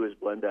can do is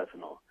blend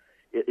ethanol.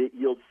 It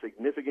yields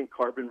significant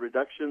carbon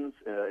reductions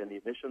in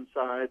the emission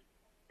side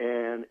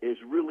and is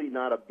really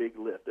not a big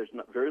lift. There's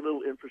very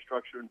little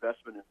infrastructure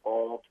investment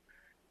involved.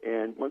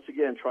 And once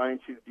again, trying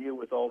to deal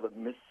with all the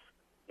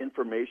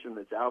misinformation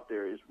that's out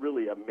there is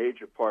really a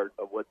major part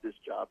of what this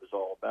job is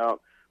all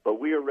about. But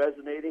we are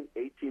resonating.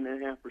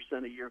 18.5%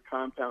 a year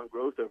compound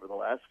growth over the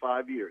last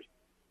 5 years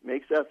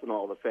makes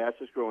ethanol the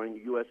fastest growing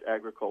U.S.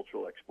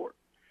 agricultural export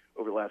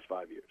over the last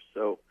 5 years.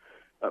 So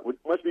we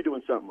must be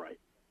doing something right.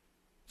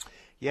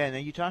 Yeah, and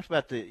then you talked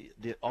about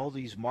all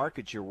these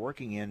markets you're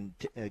working in.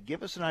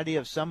 Give us an idea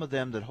of some of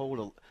them that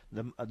hold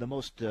the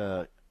most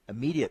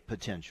immediate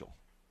potential.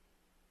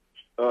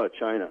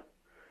 China.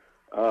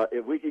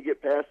 If we could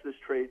get past this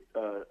trade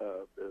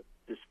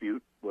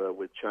dispute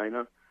with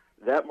China,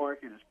 that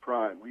market is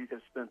prime. We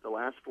have spent the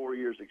last 4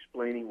 years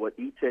explaining what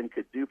E10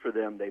 could do for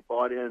them. They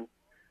bought in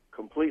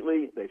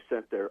completely. They've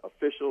sent their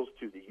officials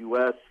to the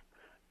U.S.,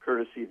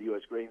 courtesy of the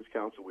U.S. Grains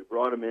Council. We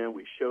brought them in.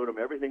 We showed them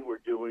everything we're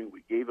doing.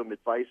 We gave them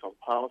advice on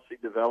policy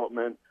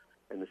development.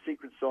 And the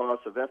secret sauce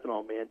of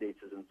ethanol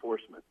mandates is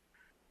enforcement.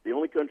 The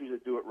only countries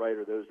that do it right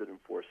are those that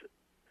enforce it.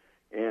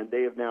 And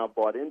they have now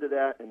bought into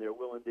that, and they're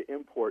willing to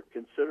import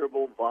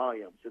considerable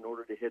volumes in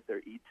order to hit their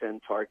E10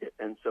 target.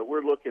 And so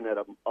we're looking at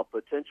a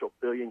potential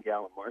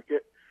billion-gallon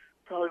market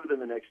probably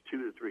within the next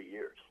 2 to 3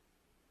 years.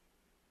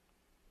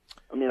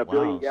 I mean, a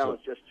billion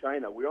gallons, just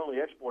China. We're only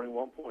exporting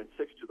 1.6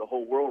 to the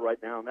whole world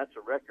right now, and that's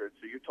a record.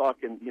 So you're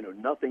talking,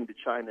 nothing to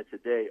China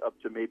today, up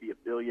to maybe 1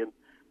 billion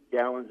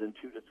gallons in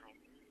 2 to 3 years.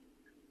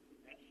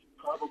 That's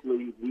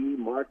probably the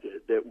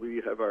market that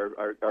we have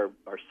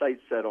our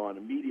sights set on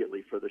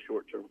immediately for the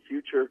short-term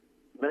future.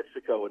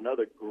 Mexico,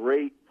 another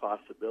great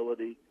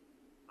possibility.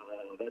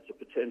 That's a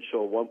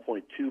potential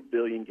 1.2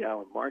 billion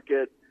gallon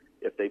market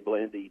if they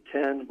blend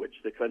E10, which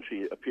the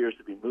country appears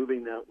to be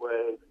moving that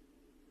way.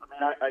 I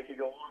mean, I could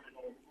go on and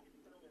on.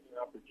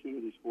 There's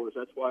opportunities for us.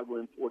 That's why we're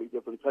in 40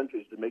 different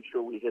countries, to make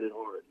sure we hit it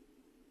hard.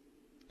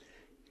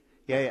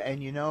 Yeah,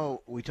 and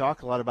we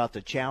talk a lot about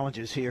the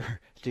challenges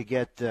here to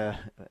get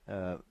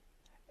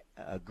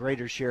a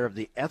greater share of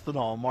the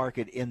ethanol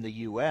market in the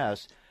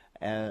U.S.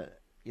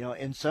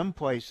 In some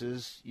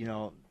places,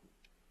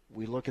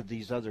 we look at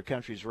these other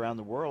countries around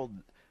the world.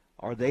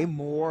 Are they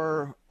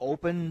more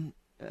open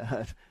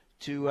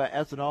to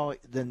ethanol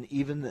than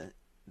even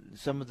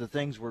some of the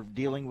things we're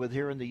dealing with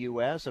here in the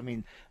U.S.? I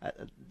mean,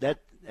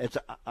 it's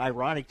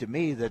ironic to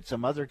me that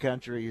some other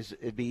countries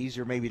it'd be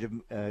easier maybe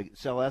to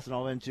sell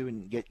ethanol into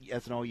and get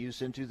ethanol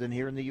use into than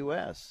here in the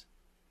U.S.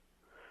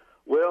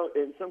 Well,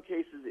 in some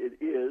cases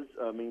it is.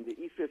 I mean, the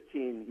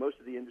E15, most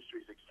of the industry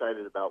is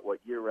excited about what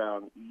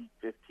year-round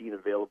E15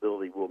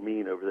 availability will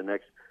mean over the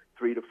next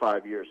 3 to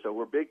 5 years. So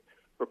we're big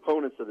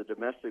proponents of the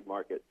domestic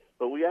market.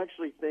 But we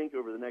actually think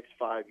over the next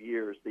 5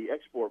 years, the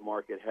export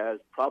market has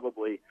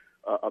probably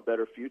a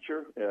better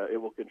future.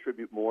 It will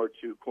contribute more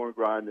to corn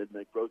grind than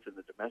the growth in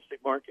the domestic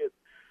market.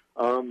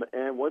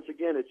 And once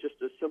again, it's just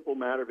a simple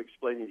matter of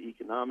explaining the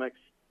economics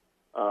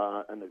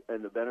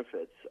and the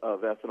benefits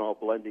of ethanol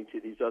blending to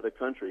these other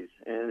countries.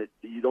 And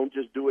you don't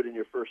just do it in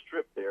your first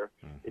trip there.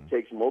 Mm-hmm. It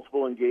takes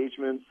multiple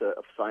engagements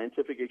of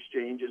scientific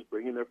exchanges,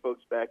 bringing their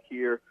folks back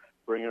here,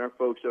 bringing our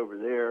folks over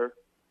there.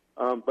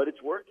 But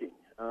it's working.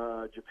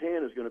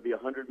 Japan is going to be a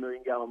 100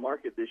 million gallon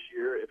market this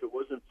year. If it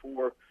wasn't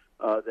for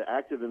the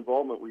active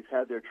involvement we've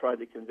had there trying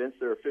to convince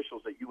their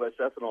officials that U.S.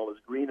 ethanol is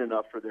green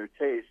enough for their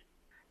taste,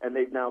 and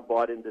they've now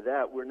bought into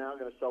that, we're now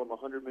going to sell them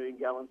 100 million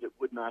gallons. It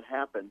would not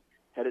happen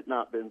had it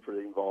not been for the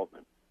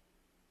involvement,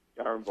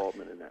 our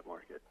involvement in that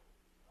market.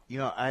 You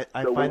know, I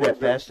find that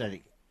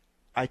fascinating.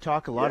 I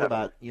talk a lot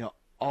about, you know,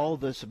 all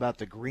this about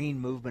the green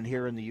movement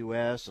here in the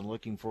U.S. and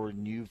looking for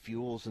new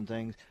fuels and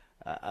things.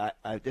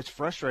 It's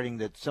frustrating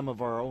that some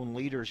of our own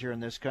leaders here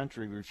in this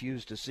country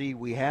refuse to see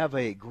we have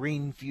a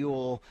green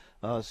fuel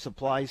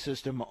supply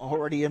system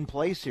already in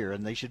place here,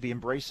 and they should be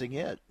embracing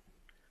it.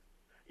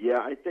 Yeah,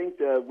 I think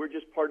we're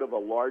just part of a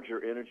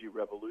larger energy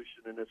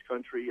revolution in this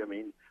country. I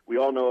mean, we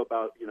all know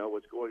about, you know,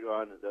 what's going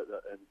on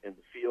in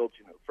the fields,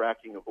 you know,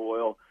 fracking of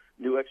oil,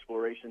 new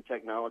exploration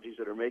technologies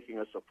that are making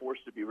us a force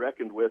to be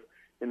reckoned with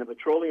in the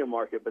petroleum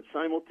market. But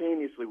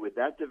simultaneously with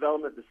that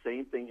development, the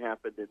same thing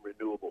happened in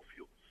renewable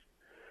fuels.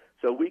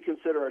 So we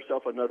consider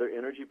ourselves another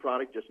energy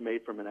product just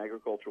made from an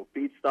agricultural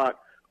feedstock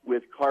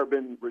with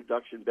carbon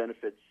reduction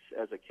benefits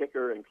as a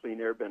kicker and clean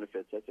air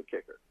benefits as a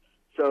kicker.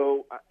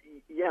 So,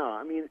 yeah,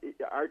 I mean,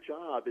 our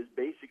job is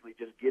basically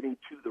just getting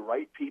to the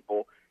right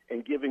people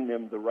and giving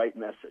them the right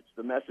message,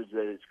 the message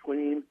that it's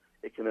clean,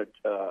 it can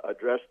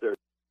address their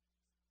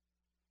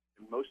 –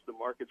 in most of the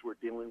markets we're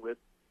dealing with,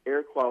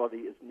 air quality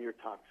is near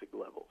toxic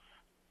levels.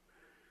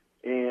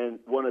 And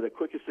one of the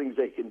quickest things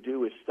they can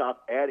do is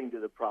stop adding to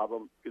the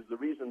problem, because the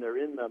reason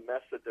they're in the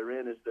mess that they're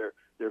in is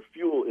their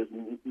fuel is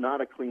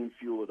not a clean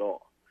fuel at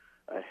all.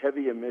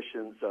 Heavy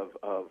emissions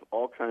of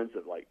all kinds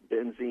of, like,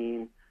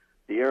 benzene.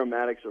 The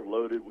aromatics are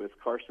loaded with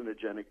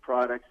carcinogenic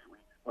products. We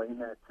explain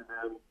that to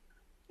them.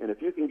 And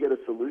if you can get a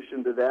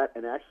solution to that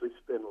and actually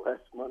spend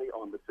less money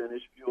on the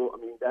finished fuel, I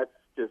mean, that's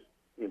just,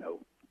 you know,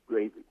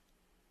 gravy.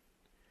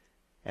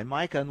 And,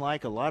 Mike,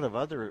 unlike a lot of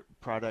other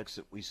products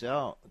that we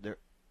sell, there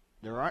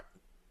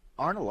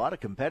aren't a lot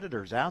of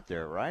competitors out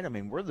there, right? I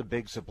mean, we're the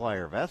big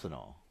supplier of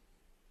ethanol.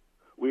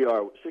 We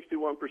are.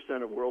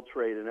 61% of world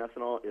trade in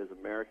ethanol is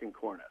American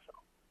corn ethanol.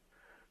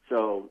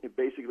 So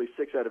basically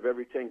 6 out of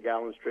every 10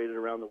 gallons traded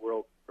around the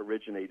world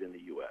originate in the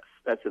U.S.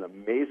 That's an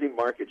amazing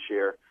market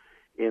share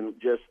in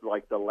just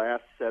like the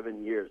last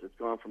 7 years. It's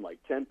gone from like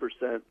 10%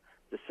 to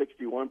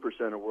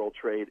 61% of world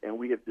trade, and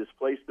we have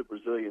displaced the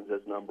Brazilians as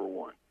number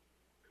one.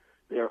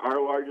 They're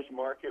our largest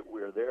market.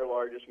 We're their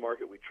largest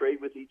market. We trade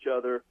with each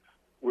other.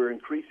 We're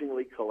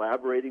increasingly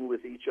collaborating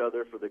with each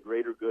other for the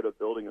greater good of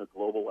building a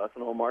global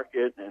ethanol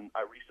market, and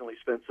I recently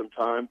spent some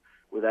time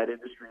with that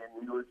industry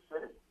in New York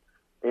City.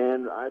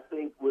 And I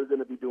think we're going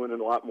to be doing a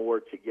lot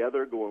more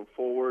together going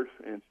forward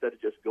instead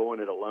of just going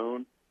it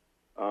alone.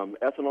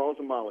 Ethanol is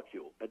a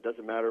molecule. It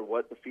doesn't matter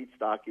what the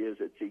feedstock is.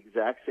 It's the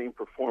exact same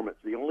performance.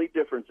 The only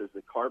difference is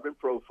the carbon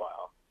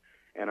profile,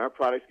 and our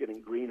product's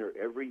getting greener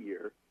every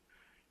year,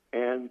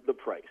 and the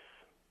price.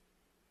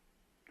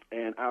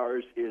 And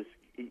ours is,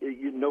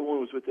 no one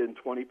was within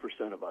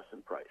 20% of us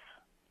in price.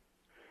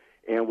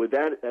 And with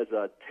that as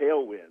a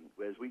tailwind,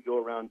 as we go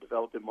around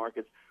developing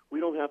markets, we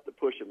don't have to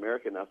push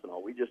American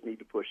ethanol. We just need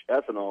to push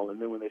ethanol.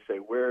 And then when they say,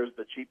 where's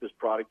the cheapest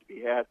product to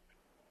be had,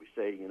 we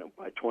say, you know,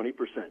 by 20%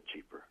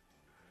 cheaper.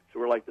 So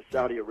we're like the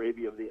Saudi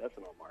Arabia of the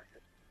ethanol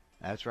market.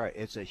 That's right.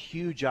 It's a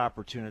huge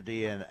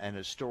opportunity and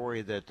a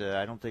story that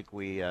I don't think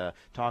we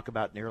talk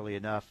about nearly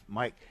enough.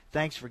 Mike,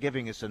 thanks for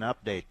giving us an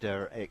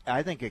update.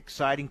 I think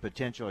exciting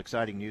potential,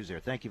 exciting news there.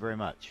 Thank you very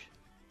much.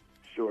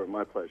 Sure,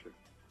 my pleasure.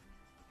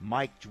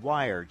 Mike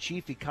Dwyer,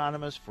 Chief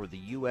Economist for the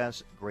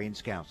U.S.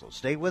 Grains Council.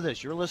 Stay with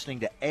us. You're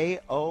listening to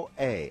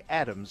AOA,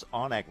 Adams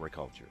on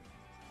Agriculture.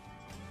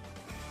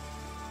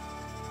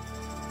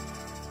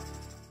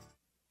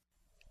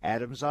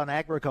 Adams on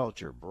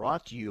Agriculture,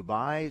 brought to you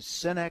by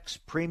Cenex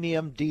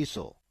Premium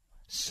Diesel.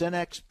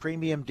 Cenex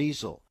Premium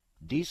Diesel,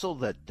 diesel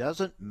that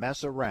doesn't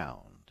mess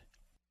around.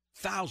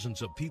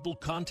 Thousands of people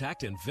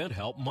contact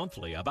InventHelp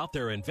monthly about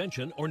their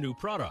invention or new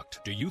product.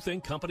 Do you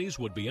think companies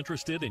would be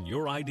interested in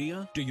your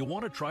idea? Do you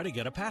want to try to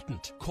get a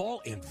patent?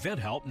 Call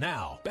InventHelp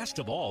now. Best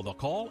of all, the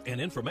call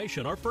and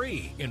information are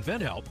free.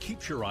 InventHelp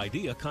keeps your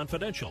idea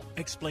confidential,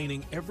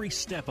 explaining every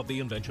step of the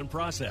invention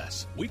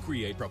process. We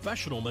create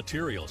professional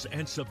materials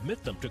and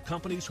submit them to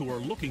companies who are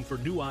looking for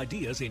new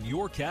ideas in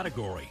your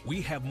category.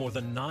 We have more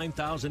than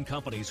 9,000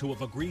 companies who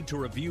have agreed to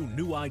review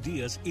new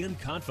ideas in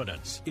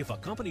confidence. If a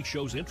company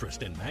shows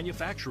interest in manufacturing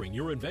manufacturing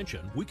your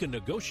invention, we can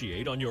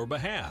negotiate on your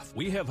behalf.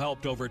 We have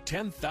helped over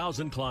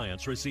 10,000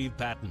 clients receive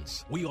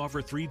patents. We offer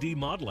 3D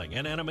modeling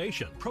and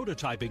animation,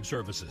 prototyping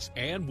services,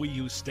 and we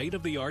use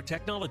state-of-the-art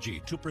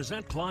technology to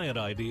present client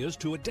ideas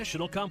to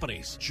additional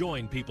companies.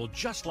 Join people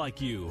just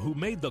like you who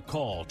made the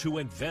call to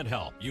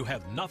InventHelp. You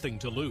have nothing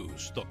to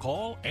lose. The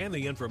call and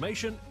the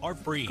information are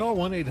free. Call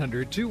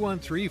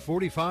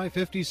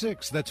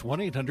 1-800-213-4556. That's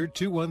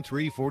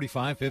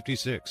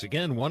 1-800-213-4556.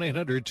 Again,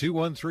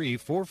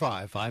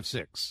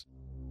 1-800-213-4556.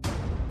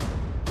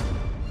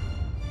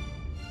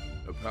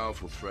 A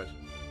powerful threat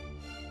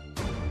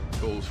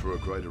calls for a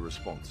greater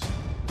response.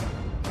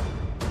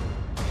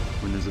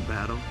 When there's a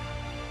battle,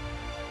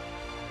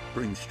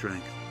 bring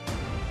strength.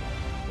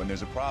 When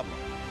there's a problem,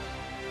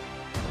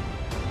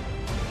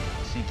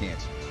 seek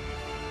answers.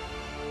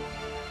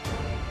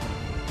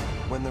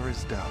 When there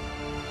is doubt,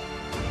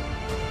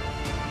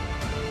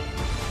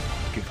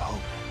 give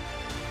hope.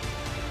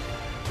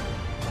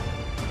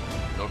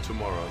 Not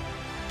tomorrow.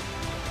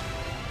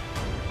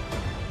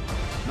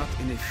 Not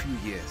in a few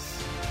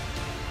years.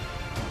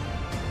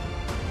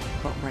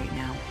 But right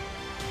now.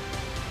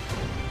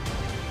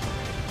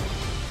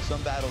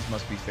 Some battles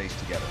must be faced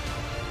together.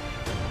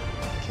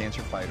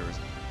 Cancer fighters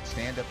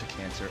stand up to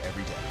cancer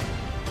every day.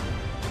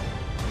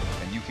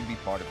 And you can be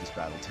part of this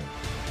battle too.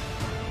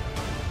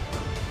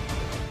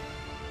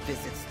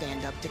 Visit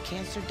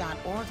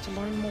standuptocancer.org to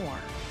learn more.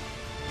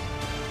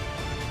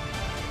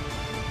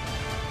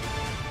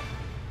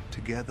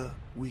 Together,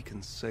 we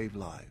can save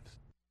lives.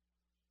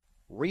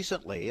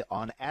 Recently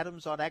on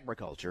Adams on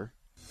Agriculture,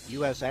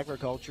 U.S.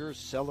 Agriculture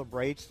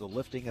celebrates the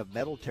lifting of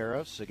metal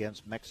tariffs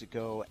against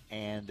Mexico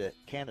and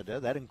Canada.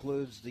 That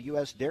includes the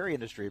U.S. dairy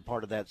industry,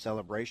 part of that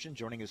celebration.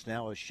 Joining us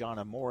now is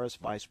Shauna Morris,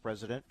 Vice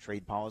President,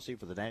 Trade Policy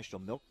for the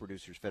National Milk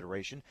Producers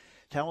Federation.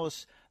 Tell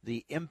us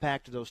the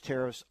impact of those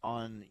tariffs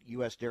on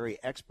U.S. dairy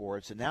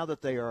exports. And now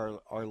that they are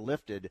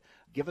lifted,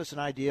 give us an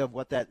idea of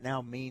what that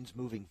now means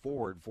moving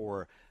forward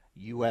for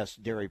U.S.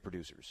 dairy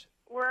producers.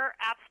 We're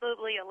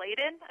absolutely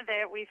elated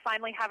that we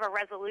finally have a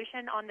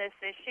resolution on this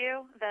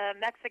issue. The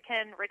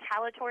Mexican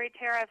retaliatory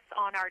tariffs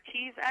on our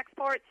cheese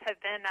exports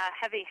have been a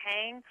heavy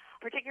hang,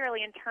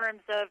 particularly in terms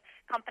of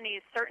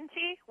companies'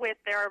 certainty with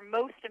their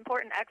most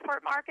important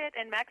export market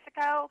in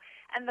Mexico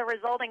and the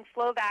resulting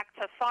flow back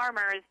to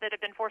farmers that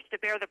have been forced to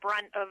bear the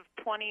brunt of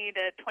 20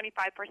 to 25%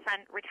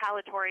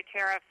 retaliatory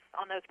tariffs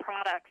on those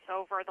products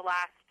over the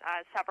last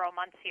several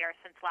months here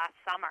since last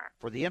summer.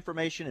 For the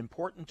information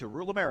important to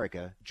rural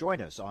America, join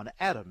us on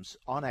Adams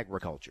on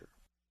Agriculture.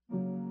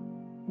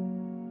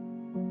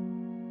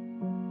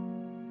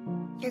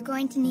 You're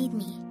going to need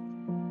me.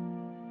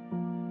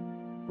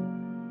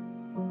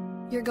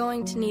 You're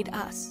going to need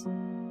us.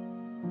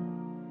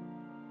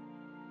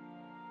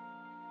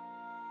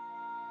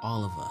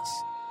 All of us.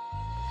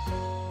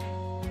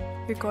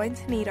 You're going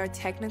to need our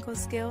technical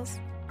skills,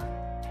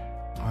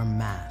 Our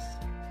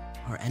math,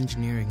 our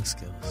engineering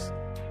skills.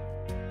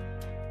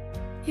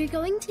 You're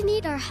going to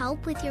need our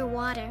help with your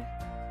water,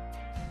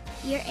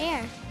 your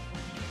air,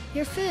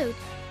 your food.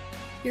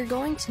 You're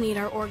going to need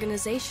our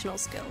organizational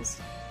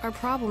skills, our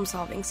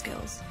problem-solving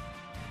skills.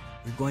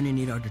 You're going to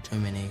need our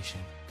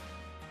determination,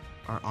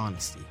 our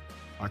honesty,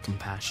 our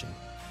compassion.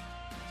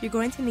 You're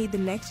going to need the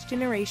next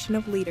generation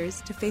of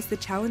leaders to face the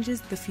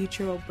challenges the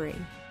future will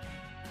bring.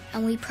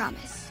 And we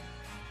promise,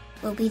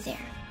 we'll be there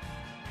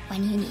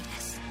when you need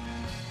us.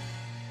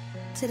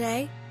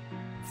 Today,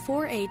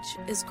 4-H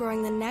is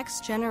growing the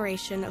next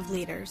generation of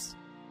leaders.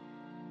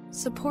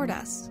 Support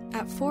us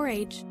at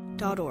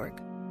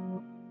 4h.org.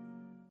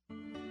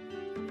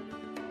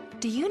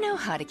 Do you know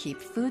how to keep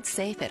food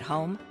safe at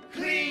home?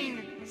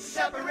 Clean,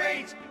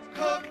 separate,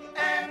 cook,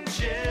 and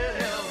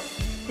chill.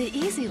 The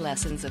easy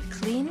lessons of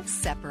clean,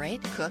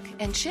 separate, cook,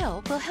 and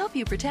chill will help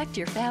you protect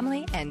your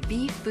family and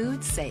be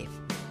food safe.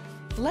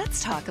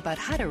 Let's talk about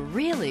how to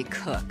really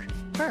cook.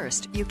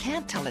 First, you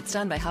can't tell it's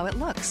done by how it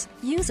looks.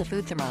 Use a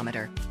food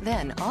thermometer.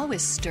 Then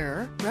always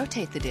stir,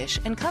 rotate the dish,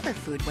 and cover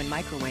food when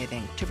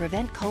microwaving to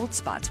prevent cold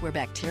spots where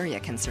bacteria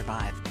can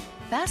survive.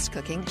 Fast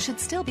cooking should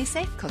still be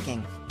safe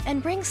cooking.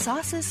 And bring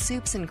sauces,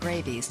 soups, and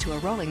gravies to a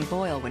rolling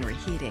boil when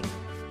reheating.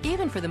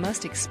 Even for the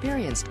most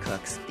experienced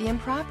cooks, the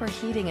improper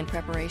heating and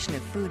preparation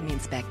of food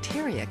means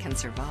bacteria can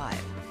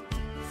survive.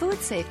 Food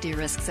safety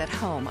risks at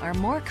home are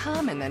more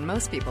common than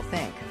most people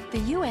think.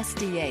 The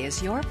USDA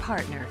is your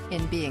partner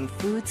in being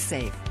food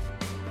safe.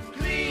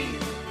 Clean,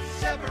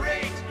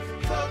 separate,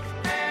 cook,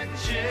 and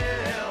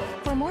chill.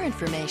 For more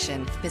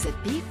information, visit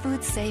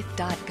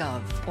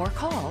befoodsafe.gov or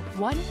call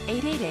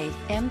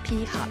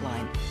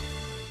 1-888-MP-HOTLINE.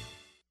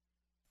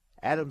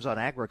 Adams on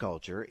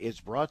Agriculture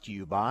is brought to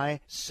you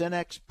by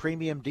Cenex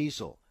Premium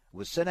Diesel.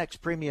 With Cenex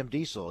Premium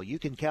Diesel, you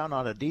can count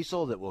on a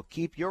diesel that will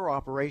keep your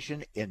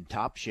operation in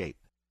top shape.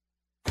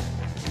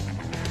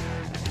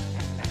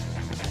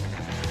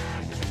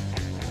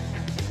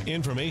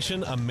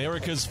 Information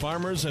America's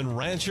farmers and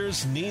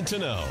ranchers need to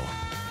know.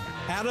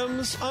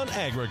 Adams on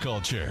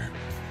Agriculture.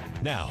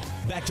 Now,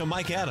 back to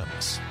Mike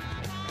Adams.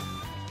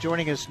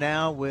 Joining us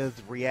now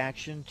with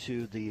reaction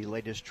to the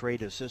latest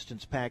trade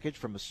assistance package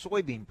from a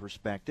soybean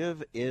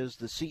perspective is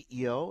the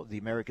CEO of the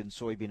American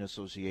Soybean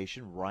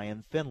Association,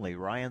 Ryan Finley.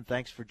 Ryan,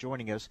 thanks for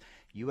joining us.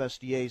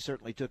 USDA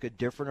certainly took a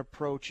different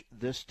approach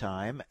this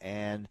time,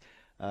 and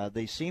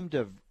they seem to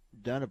have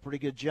done a pretty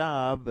good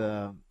job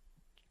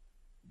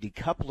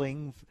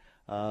decoupling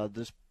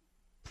this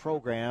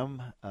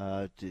program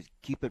to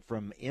keep it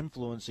from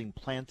influencing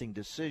planting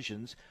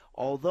decisions,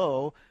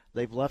 although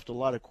they've left a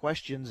lot of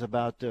questions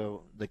about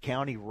the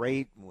county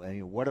rate,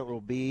 what it will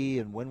be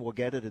and when we'll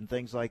get it and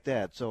things like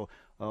that. So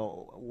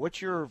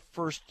what's your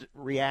first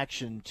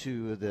reaction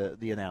to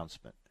the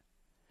announcement?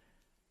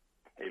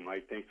 Hey,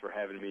 Mike, thanks for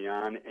having me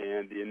on.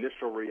 And the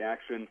initial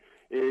reaction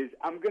is,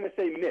 I'm going to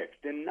say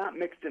mixed, and not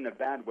mixed in a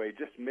bad way,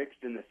 just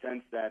mixed in the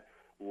sense that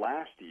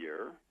last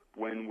year,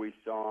 when we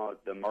saw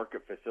the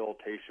market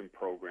facilitation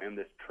program,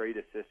 this trade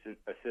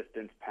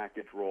assistance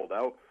package rolled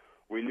out,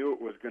 we knew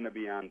it was going to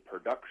be on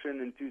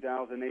production in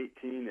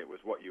 2018. It was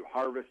what you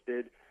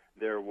harvested.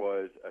 There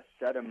was a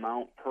set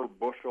amount per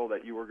bushel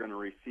that you were going to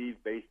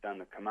receive based on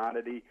the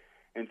commodity.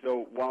 And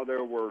so while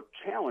there were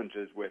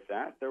challenges with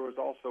that, there was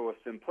also a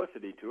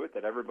simplicity to it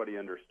that everybody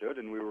understood,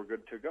 and we were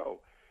good to go.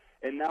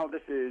 And now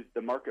this is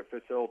the Market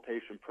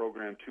Facilitation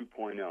Program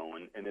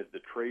 2.0, and as the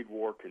trade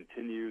war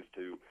continues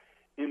to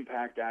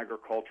impact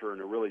agriculture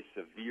in a really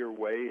severe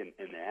way, and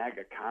the ag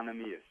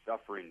economy is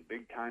suffering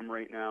big time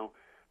right now,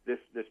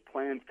 this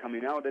plan's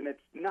coming out, and it's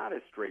not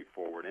as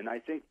straightforward. And I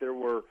think there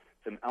were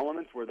some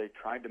elements where they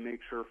tried to make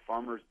sure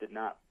farmers did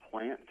not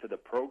plant to the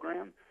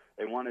program.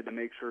 They wanted to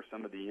make sure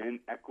some of the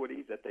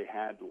inequities that they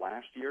had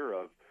last year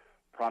of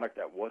product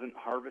that wasn't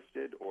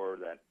harvested or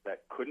that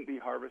couldn't be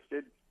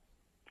harvested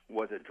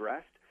was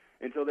addressed.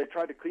 And so they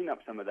tried to clean up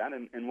some of that,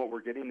 and what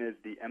we're getting is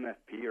the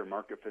MFP, or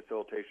Market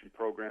Facilitation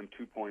Program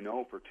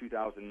 2.0 for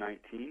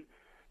 2019,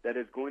 that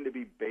is going to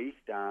be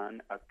based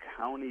on a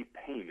county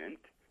payment.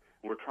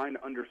 We're trying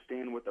to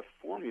understand what the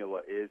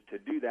formula is to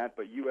do that,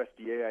 but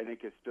USDA, I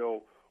think, is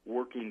still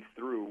working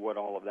through what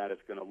all of that is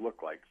going to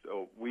look like.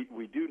 So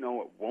we do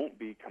know it won't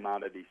be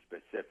commodity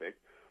specific,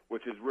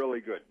 which is really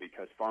good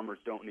because farmers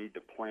don't need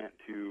to plant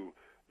to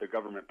the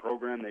government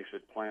program. They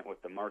should plant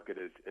what the market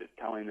is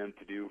telling them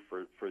to do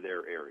for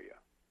their area.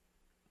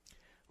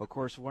 Of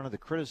course, one of the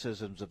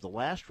criticisms of the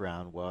last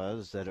round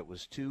was that it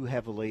was too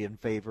heavily in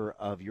favor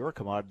of your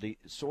commodity,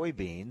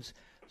 soybeans.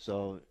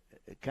 So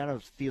it kind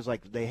of feels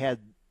like they had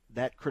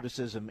that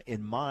criticism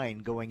in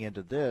mind going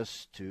into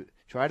this to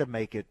try to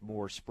make it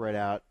more spread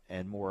out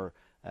and more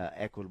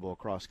equitable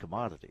across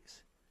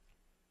commodities.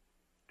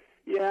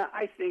 Yeah,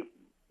 I think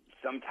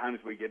sometimes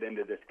we get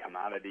into this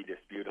commodity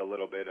dispute a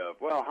little bit of,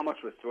 well, how much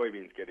was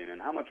soybeans getting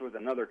and how much was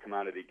another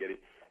commodity getting?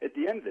 At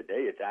the end of the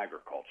day, it's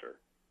agriculture.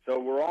 So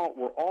we're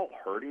all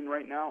hurting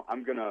right now.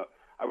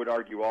 I would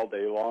argue all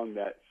day long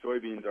that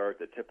soybeans are at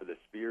the tip of the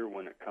spear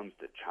when it comes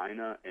to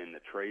China and the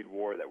trade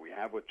war that we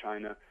have with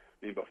China.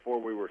 I mean,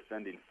 before we were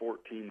sending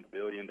 $14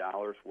 billion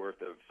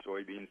worth of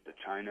soybeans to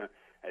China.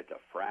 It's a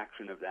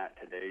fraction of that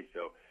today.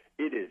 So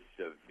it is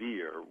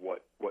severe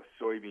what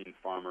soybean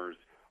farmers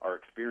are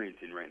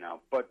experiencing right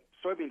now. But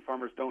soybean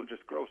farmers don't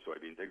just grow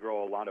soybeans. They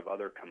grow a lot of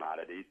other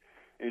commodities.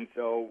 And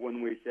so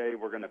when we say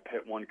we're going to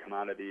pit one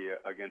commodity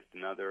against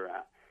another,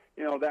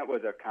 that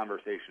was a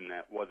conversation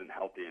that wasn't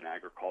healthy in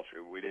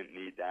agriculture. We didn't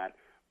need that.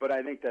 But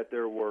I think that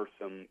there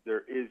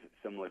is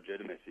some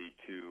legitimacy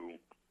to,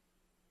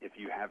 if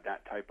you have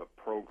that type of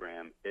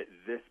program at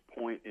this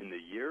point in the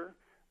year,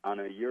 on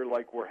a year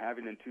like we're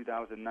having in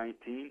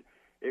 2019,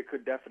 it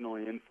could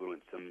definitely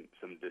influence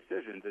some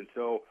decisions. And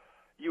so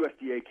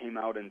USDA came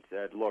out and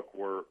said, look,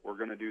 we're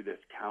going to do this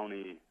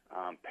county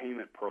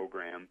payment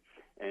program,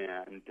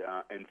 and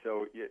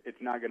so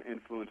it's not going to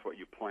influence what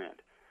you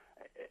plant.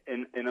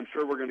 And I'm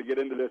sure we're going to get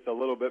into this a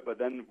little bit, but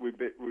then we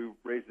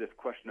raised this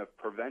question of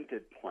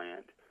prevented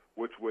plant,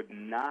 which would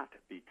not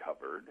be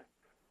covered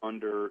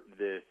under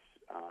this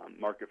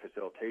market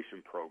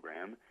facilitation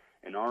program.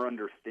 And our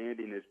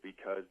understanding is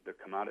because the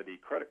Commodity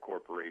Credit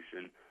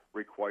Corporation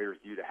requires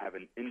you to have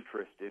an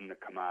interest in the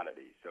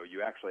commodity. So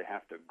you actually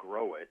have to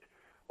grow it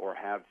or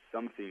have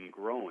something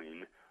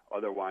growing.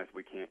 Otherwise,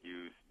 we can't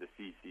use the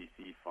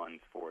CCC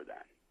funds for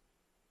that.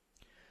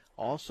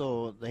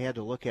 Also, they had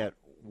to look at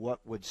what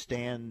would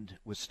withstand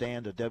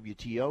a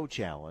WTO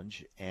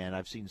challenge, and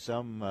I've seen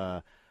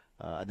some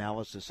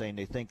analysis saying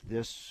they think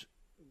this,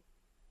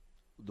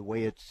 the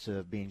way it's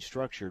being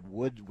structured,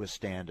 would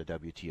withstand a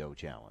WTO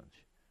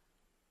challenge.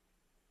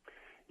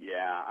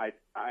 Yeah,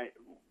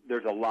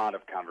 there's a lot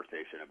of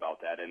conversation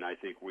about that, and I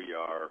think we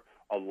are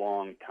a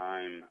long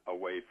time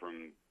away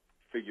from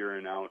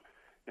figuring out.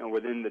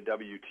 Within the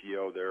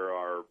WTO, there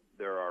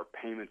are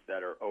payments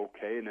that are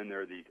okay, and then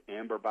there are these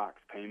amber box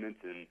payments,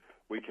 and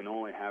we can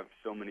only have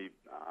so many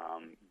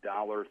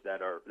dollars that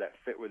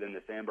fit within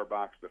this amber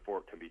box before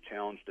it can be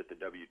challenged at the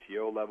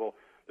WTO level.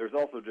 There's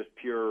also just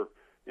pure,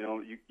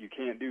 you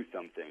can't do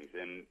some things,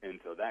 and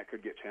so that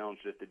could get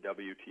challenged at the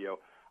WTO.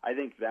 I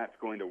think that's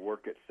going to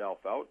work itself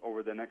out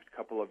over the next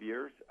couple of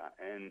years,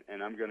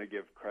 and I'm going to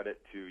give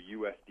credit to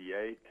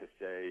USDA to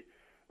say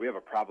we have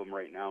a problem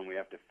right now, and we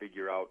have to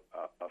figure out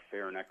a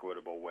fair and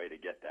equitable way to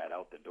get that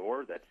out the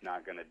door that's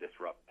not going to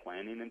disrupt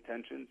planning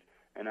intentions,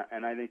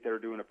 and I think they're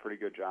doing a pretty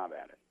good job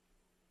at it.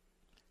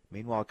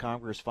 Meanwhile,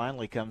 Congress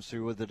finally comes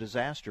through with a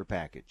disaster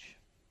package.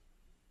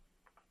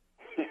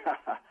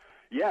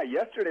 Yeah,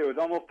 yesterday was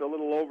almost a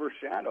little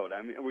overshadowed.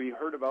 I mean, we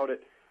heard about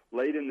it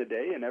late in the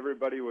day, and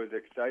everybody was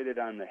excited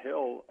on the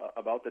Hill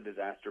about the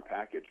disaster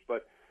package,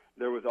 but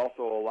there was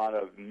also a lot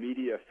of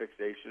media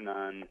fixation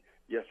on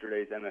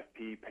yesterday's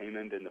MFP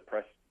payment and the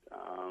press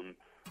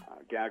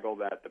gaggle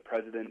that the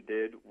president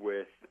did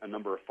with a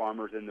number of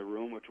farmers in the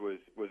room, which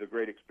was a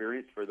great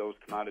experience for those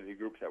commodity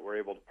groups that were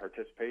able to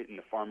participate and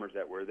the farmers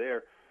that were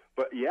there.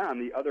 But, yeah, on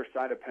the other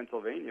side of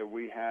Pennsylvania,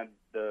 we had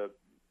the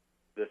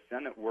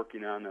Senate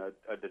working on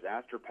a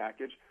disaster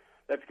package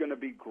that's going to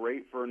be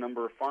great for a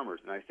number of farmers.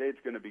 And I say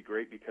it's going to be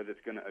great because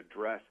it's going to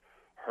address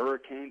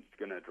hurricanes, it's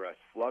going to address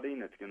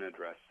flooding, it's going to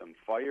address some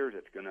fires,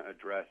 it's going to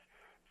address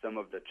some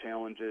of the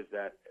challenges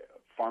that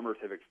farmers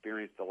have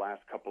experienced the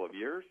last couple of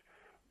years.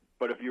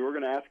 But if you were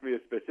going to ask me a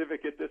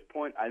specific at this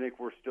point, I think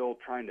we're still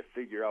trying to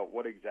figure out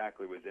what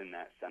exactly was in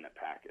that Senate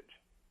package.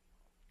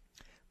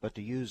 But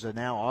to use a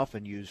now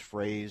often used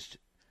phrase,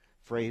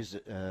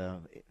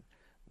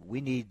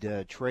 we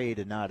need trade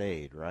and not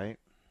aid, right?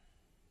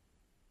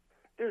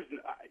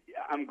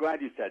 I'm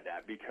glad you said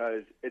that,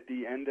 because at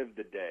the end of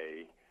the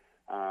day,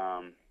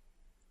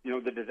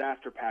 the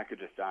disaster package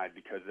aside,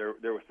 because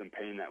there was some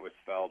pain that was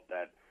felt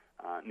that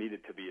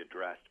needed to be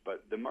addressed,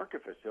 but the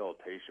market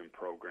facilitation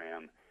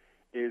program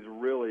is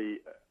really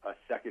a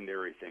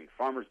secondary thing.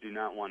 Farmers do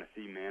not want to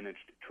see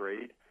managed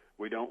trade.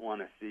 We don't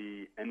want to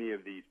see any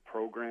of these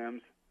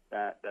programs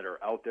that are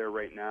out there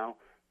right now,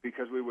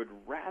 because we would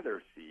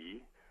rather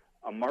see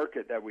a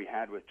market that we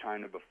had with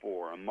China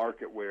before, a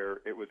market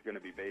where it was going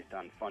to be based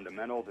on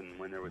fundamentals, and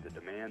when there was a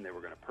demand, they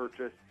were going to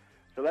purchase.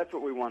 So that's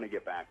what we want to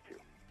get back to.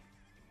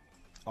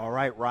 All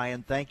right,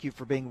 Ryan, thank you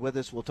for being with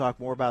us. We'll talk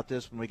more about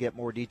this when we get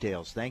more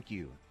details. Thank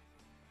you.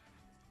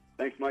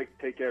 Thanks, Mike.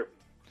 Take care.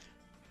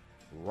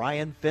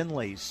 Ryan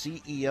Finley,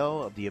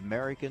 CEO of the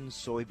American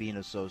Soybean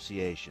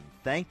Association.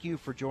 Thank you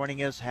for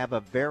joining us. Have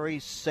a very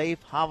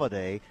safe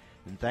holiday,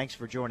 and thanks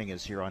for joining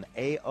us here on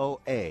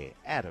AOA,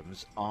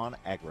 Adams on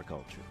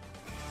Agriculture.